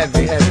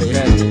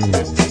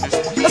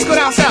 Let's go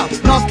down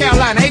south, North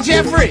Carolina. Hey,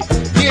 Jeffrey.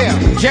 Yeah.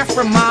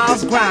 Jeffrey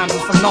Miles Grimes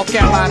is from North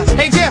Carolina.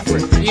 Hey,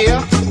 Jeffrey.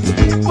 Yeah.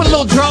 Put a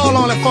little drawl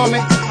on it for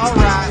me. All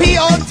right.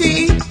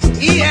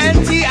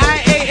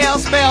 Potential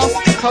spells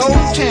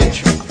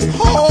potential.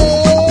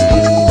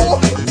 Oh.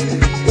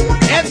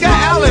 Edgar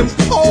Allan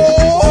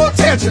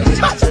potential.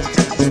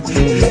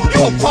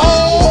 You a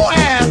pole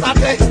ass, I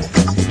tell you.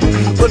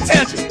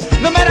 Potential.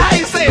 No matter how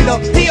you say it though,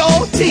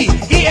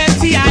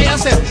 Potential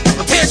says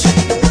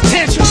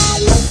potential.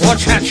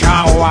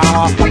 Potential,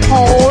 wow.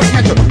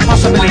 Potential.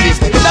 Possibilities.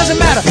 It doesn't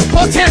matter.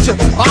 Potential.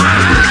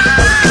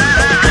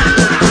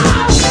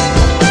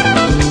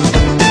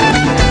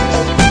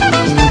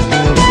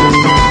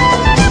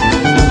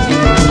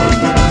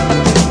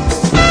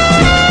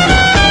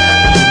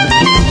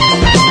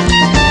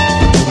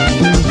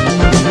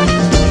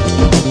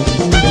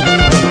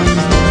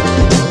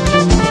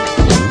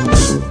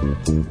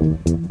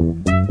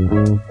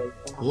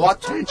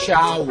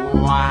 Potential,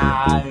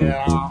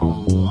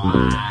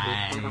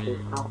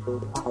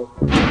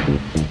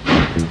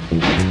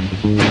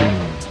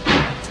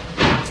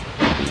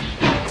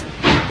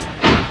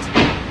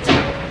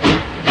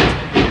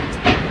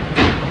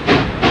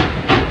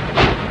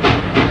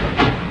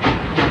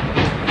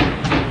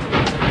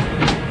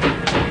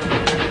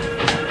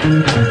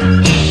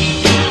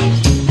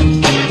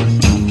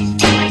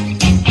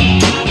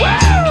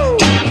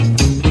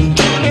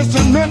 It's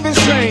the Memphis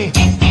train.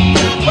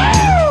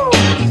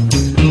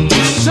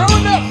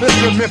 Showing up, it's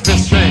the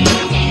Memphis train.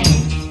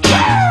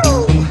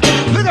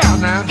 Look out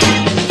now.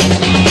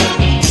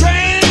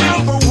 Train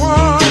number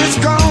 1 is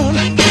gone.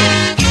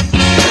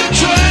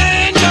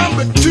 Train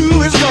number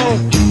 2 is gone.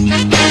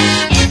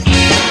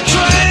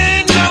 Train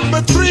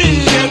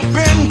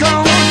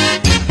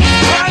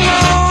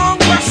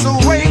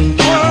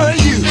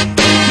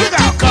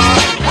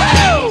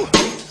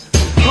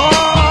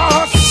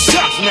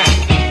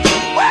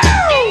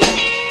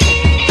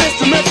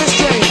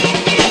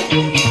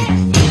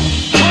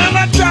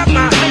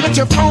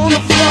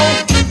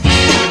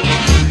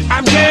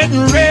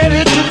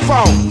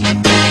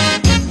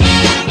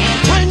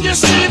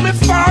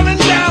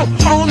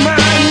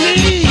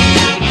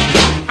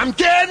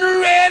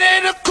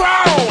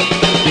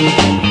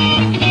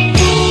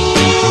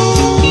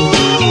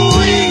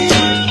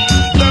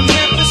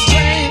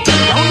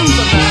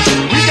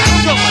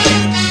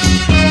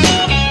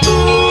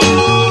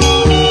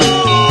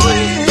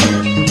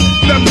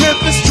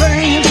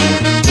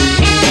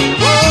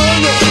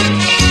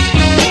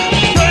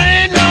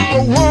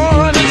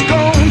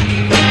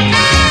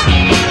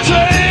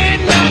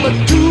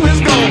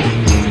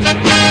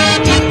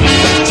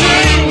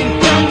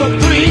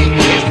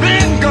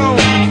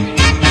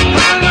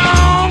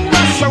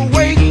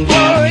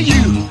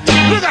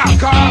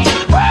car.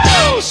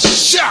 Woo!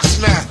 Shucks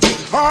now.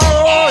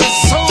 Oh,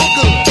 it's so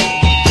good.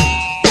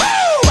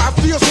 Woo! I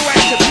feel so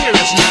active here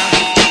now.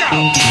 Check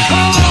out.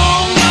 How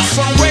long must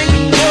I wait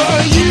for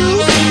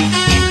you?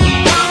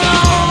 How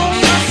long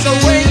must I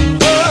wait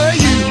for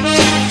you?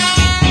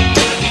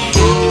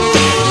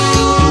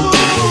 Ooh,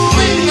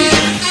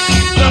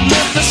 the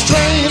Memphis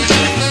train.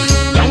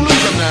 Don't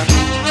lose them now.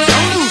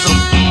 Don't lose them.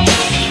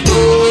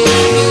 Ooh,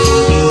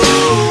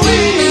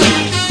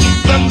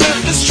 the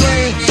Memphis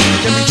train.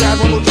 Can we drive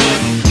one more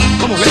time?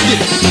 Come on, let's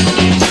get it.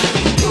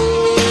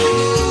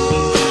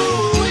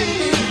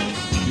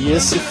 E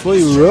esse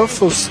foi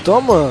Rufus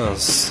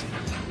Thomas,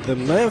 The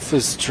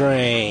Memphis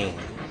Train.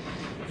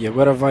 E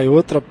agora vai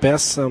outra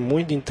peça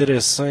muito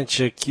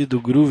interessante aqui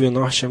do groove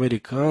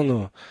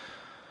norte-americano,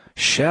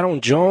 Sharon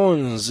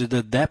Jones e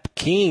The Dap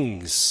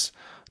Kings,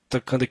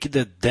 tocando aqui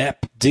The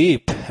Dap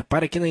Deep.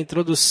 Repare aqui na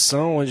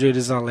introdução, onde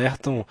eles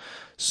alertam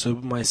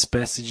sobre uma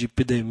espécie de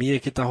epidemia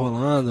que está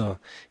rolando.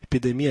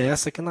 Epidemia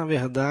essa que na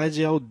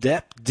verdade é o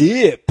Dap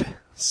Deep.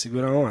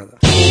 Segura a onda.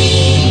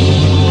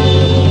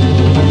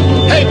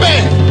 Hey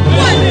man!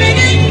 What,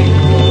 nigga?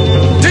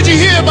 Did you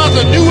hear about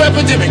the new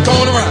epidemic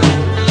going around?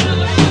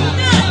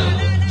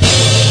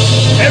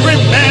 Every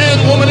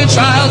man, woman, and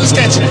child is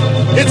catching it.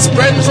 It's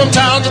spreading from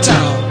town to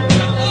town.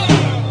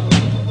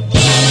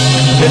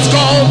 It's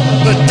called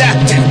the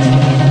Daptic,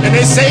 and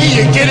they say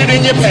you get it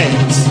in your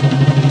pants.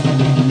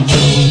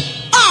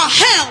 Oh,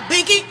 hell,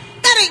 Binky!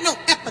 That ain't no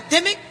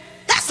epidemic.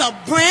 That's a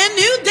brand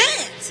new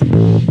dance.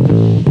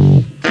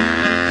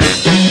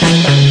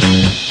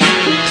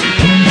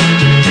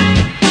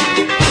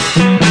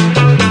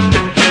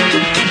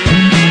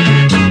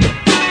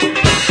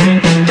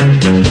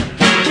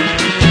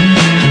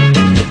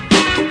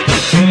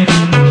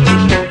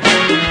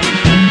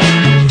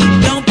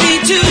 Don't be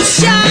too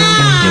shy.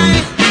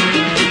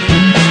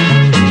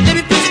 Let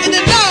me put you in the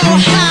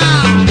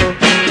know-how.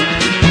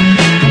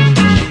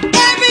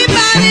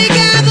 Everybody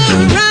gather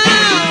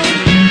around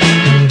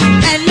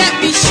and let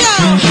me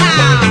show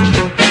how.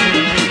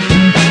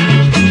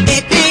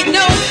 It ain't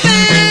no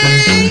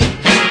thing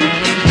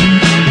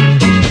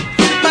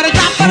but a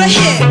drop of a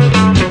hit.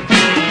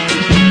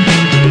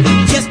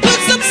 Just put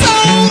some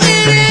soul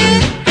in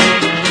it.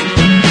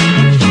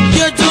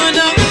 You're doing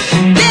a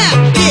dap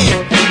dip.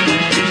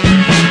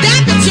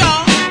 Dap it,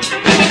 y'all.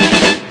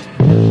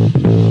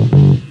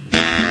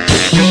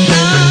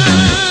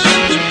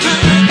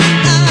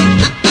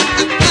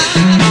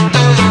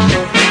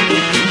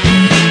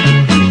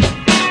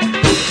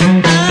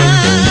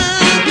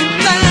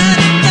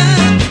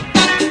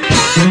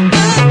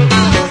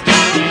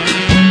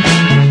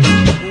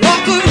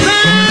 Walk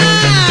around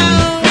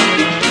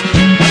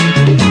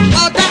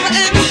all dapper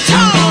and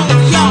tall,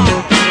 y'all,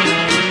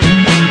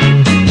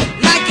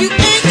 like you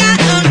ain't got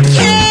a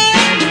care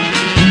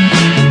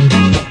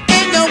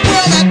in the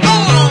world at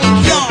all,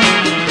 y'all.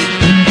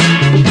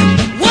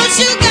 Once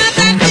you got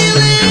that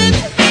feeling,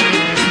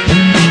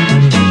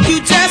 you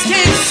just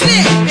can't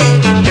slip it.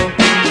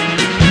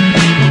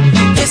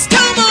 Just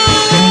come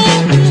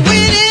on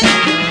with it,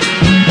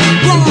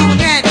 wrong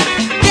and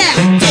dap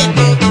dip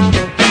it.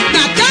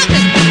 Now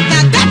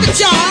dap it,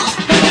 y'all.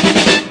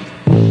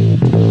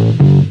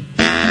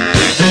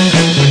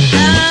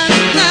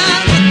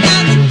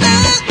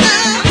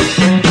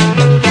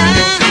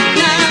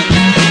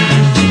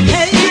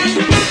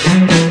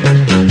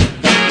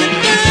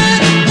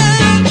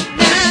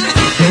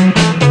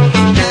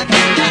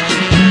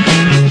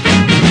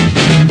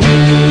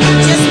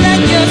 Just let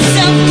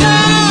yourself go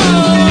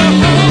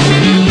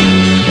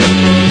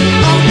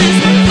on this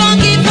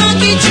funky,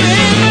 funky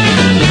trip.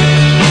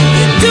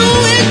 You do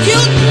it,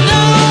 you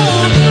know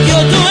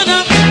you're doing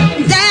a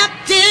dap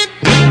dip.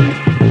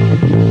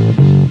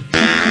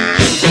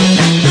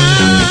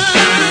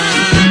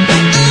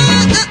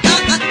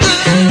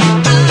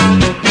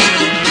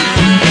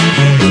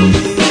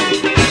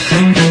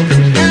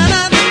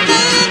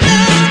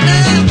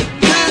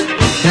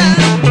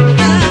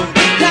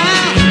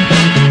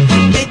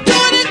 They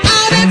doing it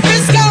out in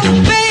Frisco,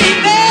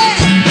 baby.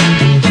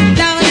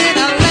 Down in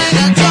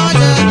Atlanta,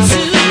 Georgia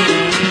too.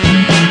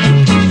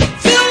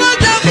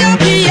 Philadelphia,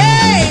 PA,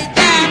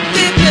 dap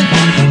dipping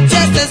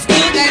just as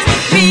good as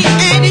me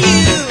and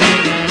you.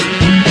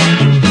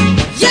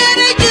 Yeah,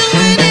 they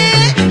doing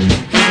it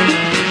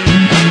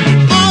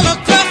all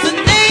across the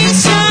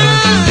nation.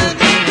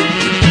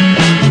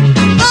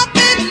 Up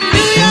in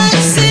New York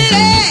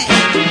City,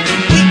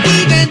 we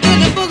even do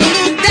the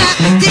boogaloo dap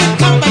dip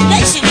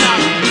combination, y'all.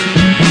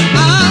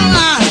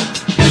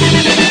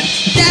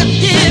 Dap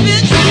dip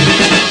it, dap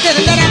dip,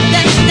 dap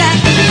dip, dap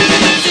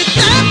dip,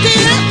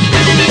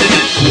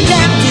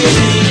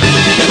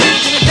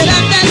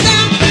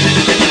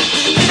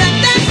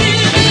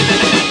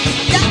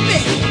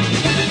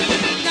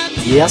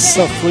 E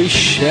essa foi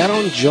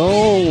Sharon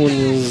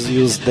Jones e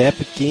os Dap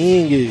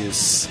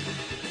Kings.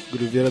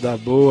 Grooveira da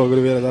boa,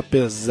 grooveira da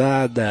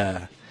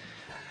pesada.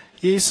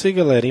 E é isso aí,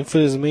 galera.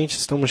 Infelizmente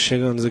estamos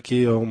chegando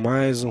aqui ao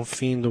mais um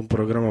fim do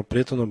programa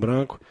Preto no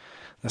Branco.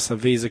 Dessa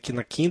vez aqui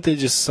na 5ª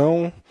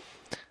edição.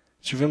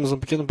 Tivemos um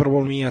pequeno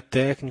probleminha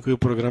técnico e o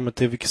programa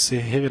teve que ser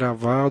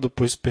regravado,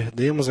 pois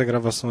perdemos a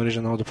gravação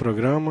original do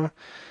programa.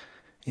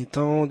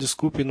 Então,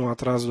 desculpe no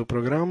atraso do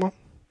programa.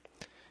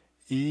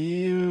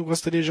 E eu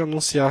gostaria de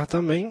anunciar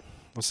também,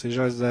 vocês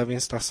já devem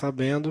estar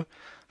sabendo,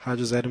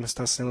 radioZerima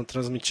está sendo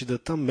transmitida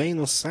também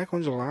no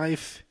Second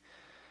Life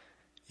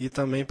e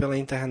também pela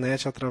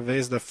internet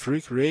através da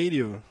Freak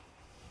Radio.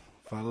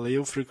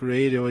 Valeu, Freak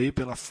Radio, aí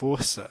pela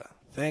força.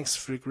 Thanks,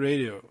 Freak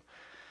Radio.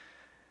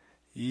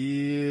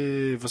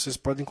 E vocês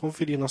podem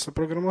conferir nossa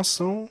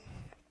programação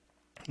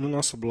no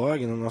nosso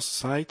blog, no nosso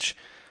site,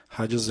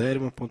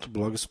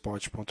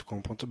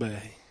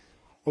 radiozerima.blogspot.com.br.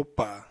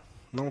 Opa,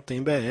 não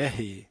tem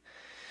BR.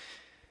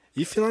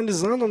 E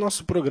finalizando o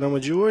nosso programa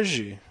de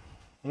hoje,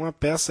 uma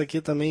peça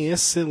aqui também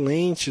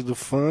excelente do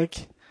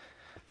funk,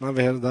 na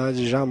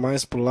verdade já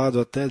mais pro lado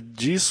até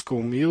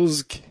disco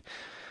music.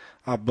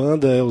 A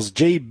banda é os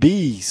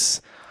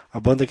JBs,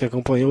 a banda que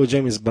acompanhou o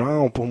James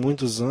Brown por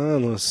muitos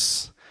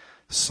anos.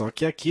 Só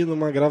que aqui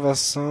numa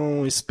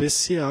gravação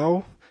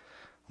especial,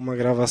 uma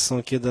gravação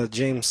aqui da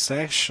Jam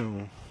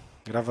Section,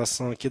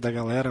 gravação aqui da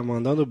galera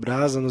mandando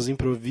brasa nos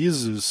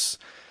improvisos,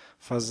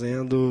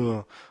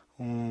 fazendo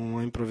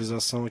uma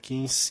improvisação aqui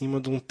em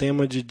cima de um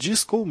tema de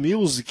disco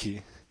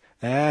music.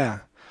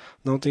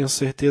 Não tenho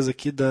certeza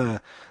aqui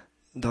da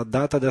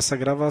data dessa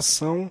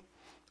gravação,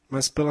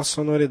 mas pela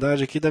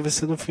sonoridade aqui deve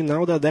ser no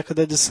final da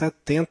década de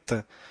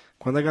 70,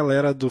 quando a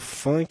galera do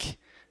funk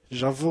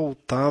já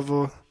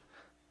voltava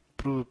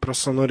para a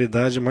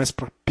sonoridade mais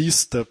para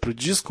pista, para o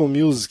disco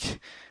music.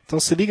 Então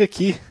se liga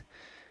aqui,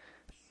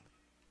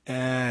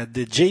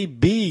 The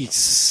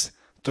JBs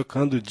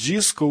tocando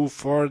Disco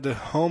for the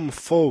Home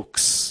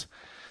Folks.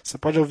 Você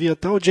pode ouvir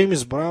até o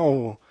James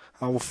Brown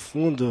ao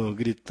fundo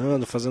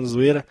gritando, fazendo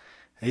zoeira.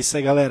 É isso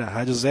aí, galera,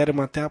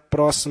 radioZerima, até a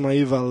próxima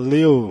aí,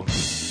 valeu!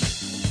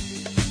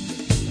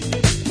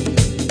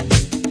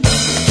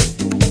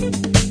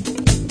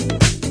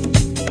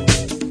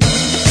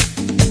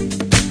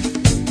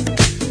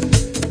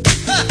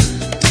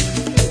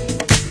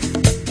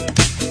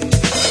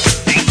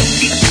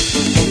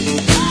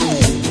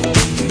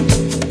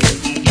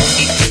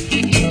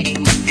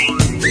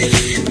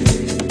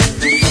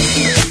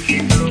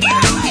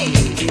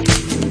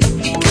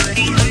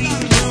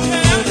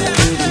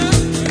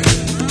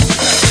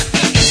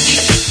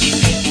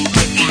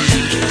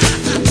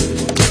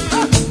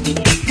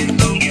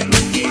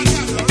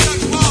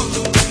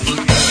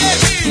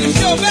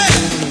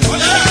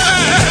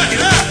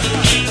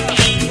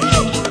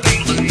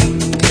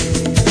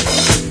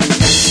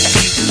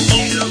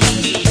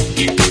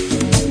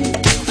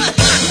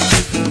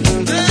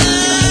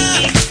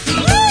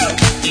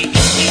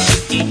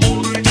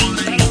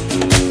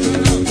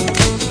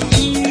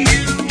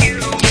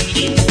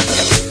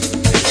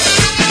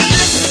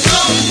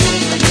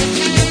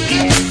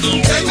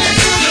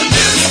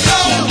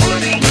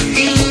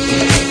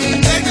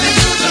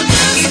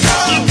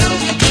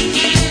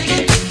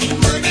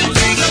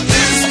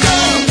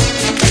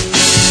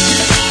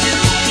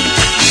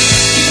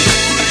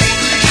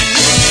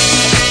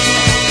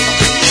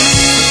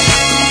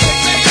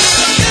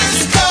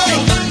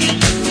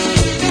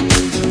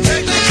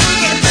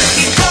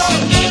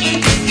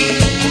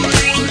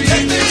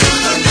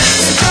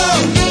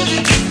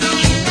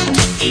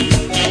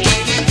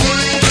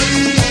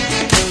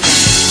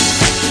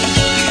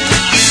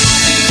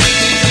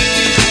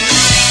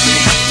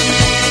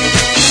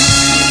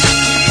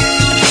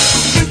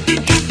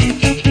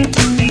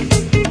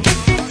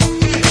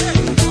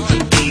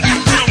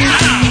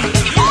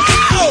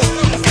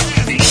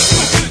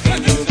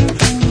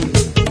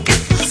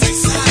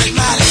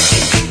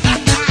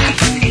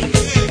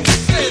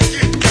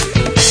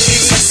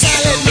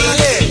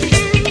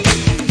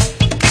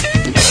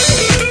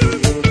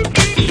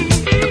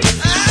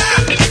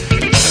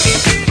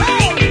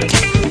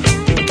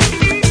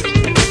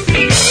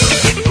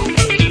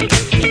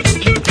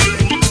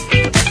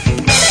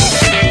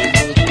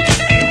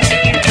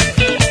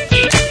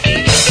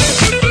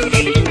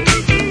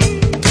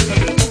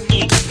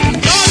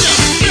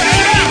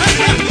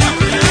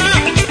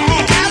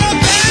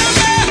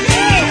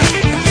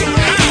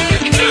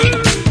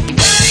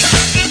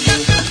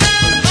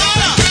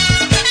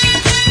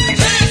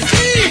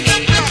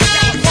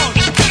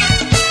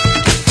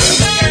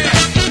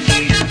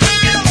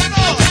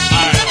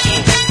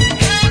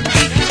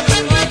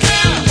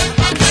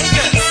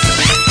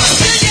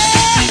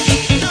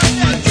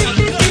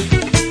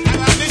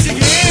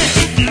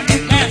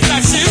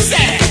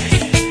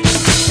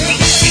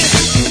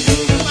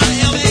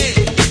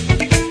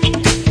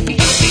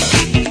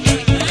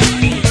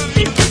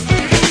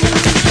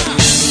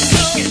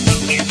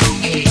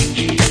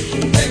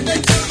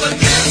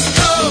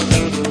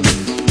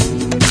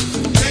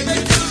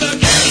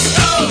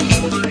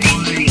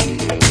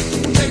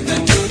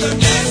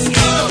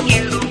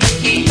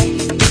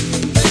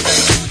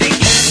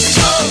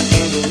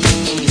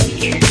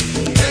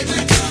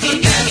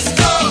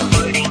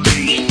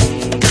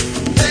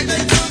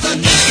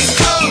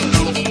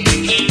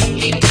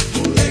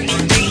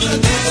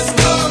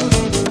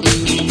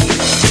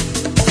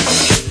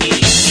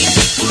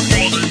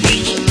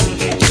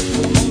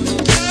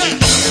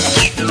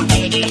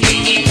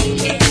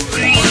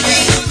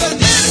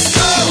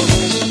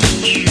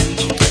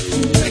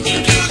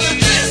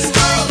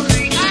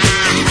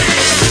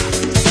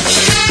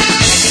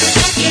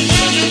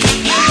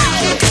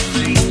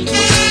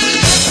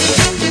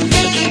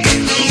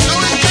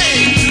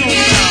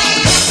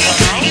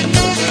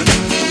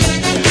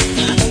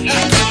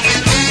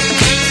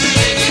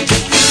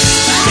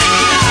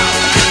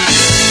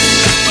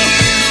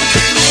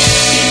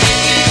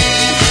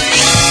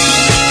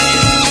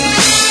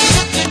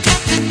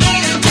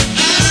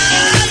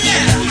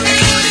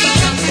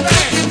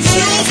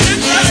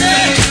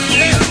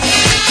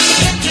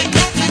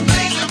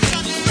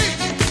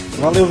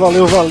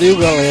 Valeu,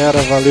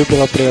 galera. Valeu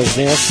pela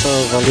presença.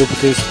 Valeu por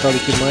ter escutado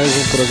aqui mais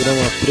um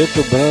programa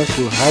Preto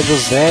Branco,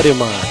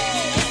 radioZerima.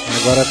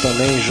 Agora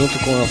também junto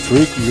com a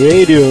Freak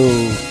Radio.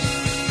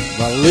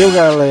 Valeu,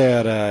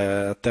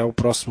 galera. Até o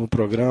próximo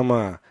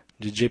programa.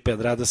 DJ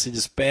Pedrada se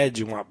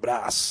despede. Um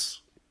abraço.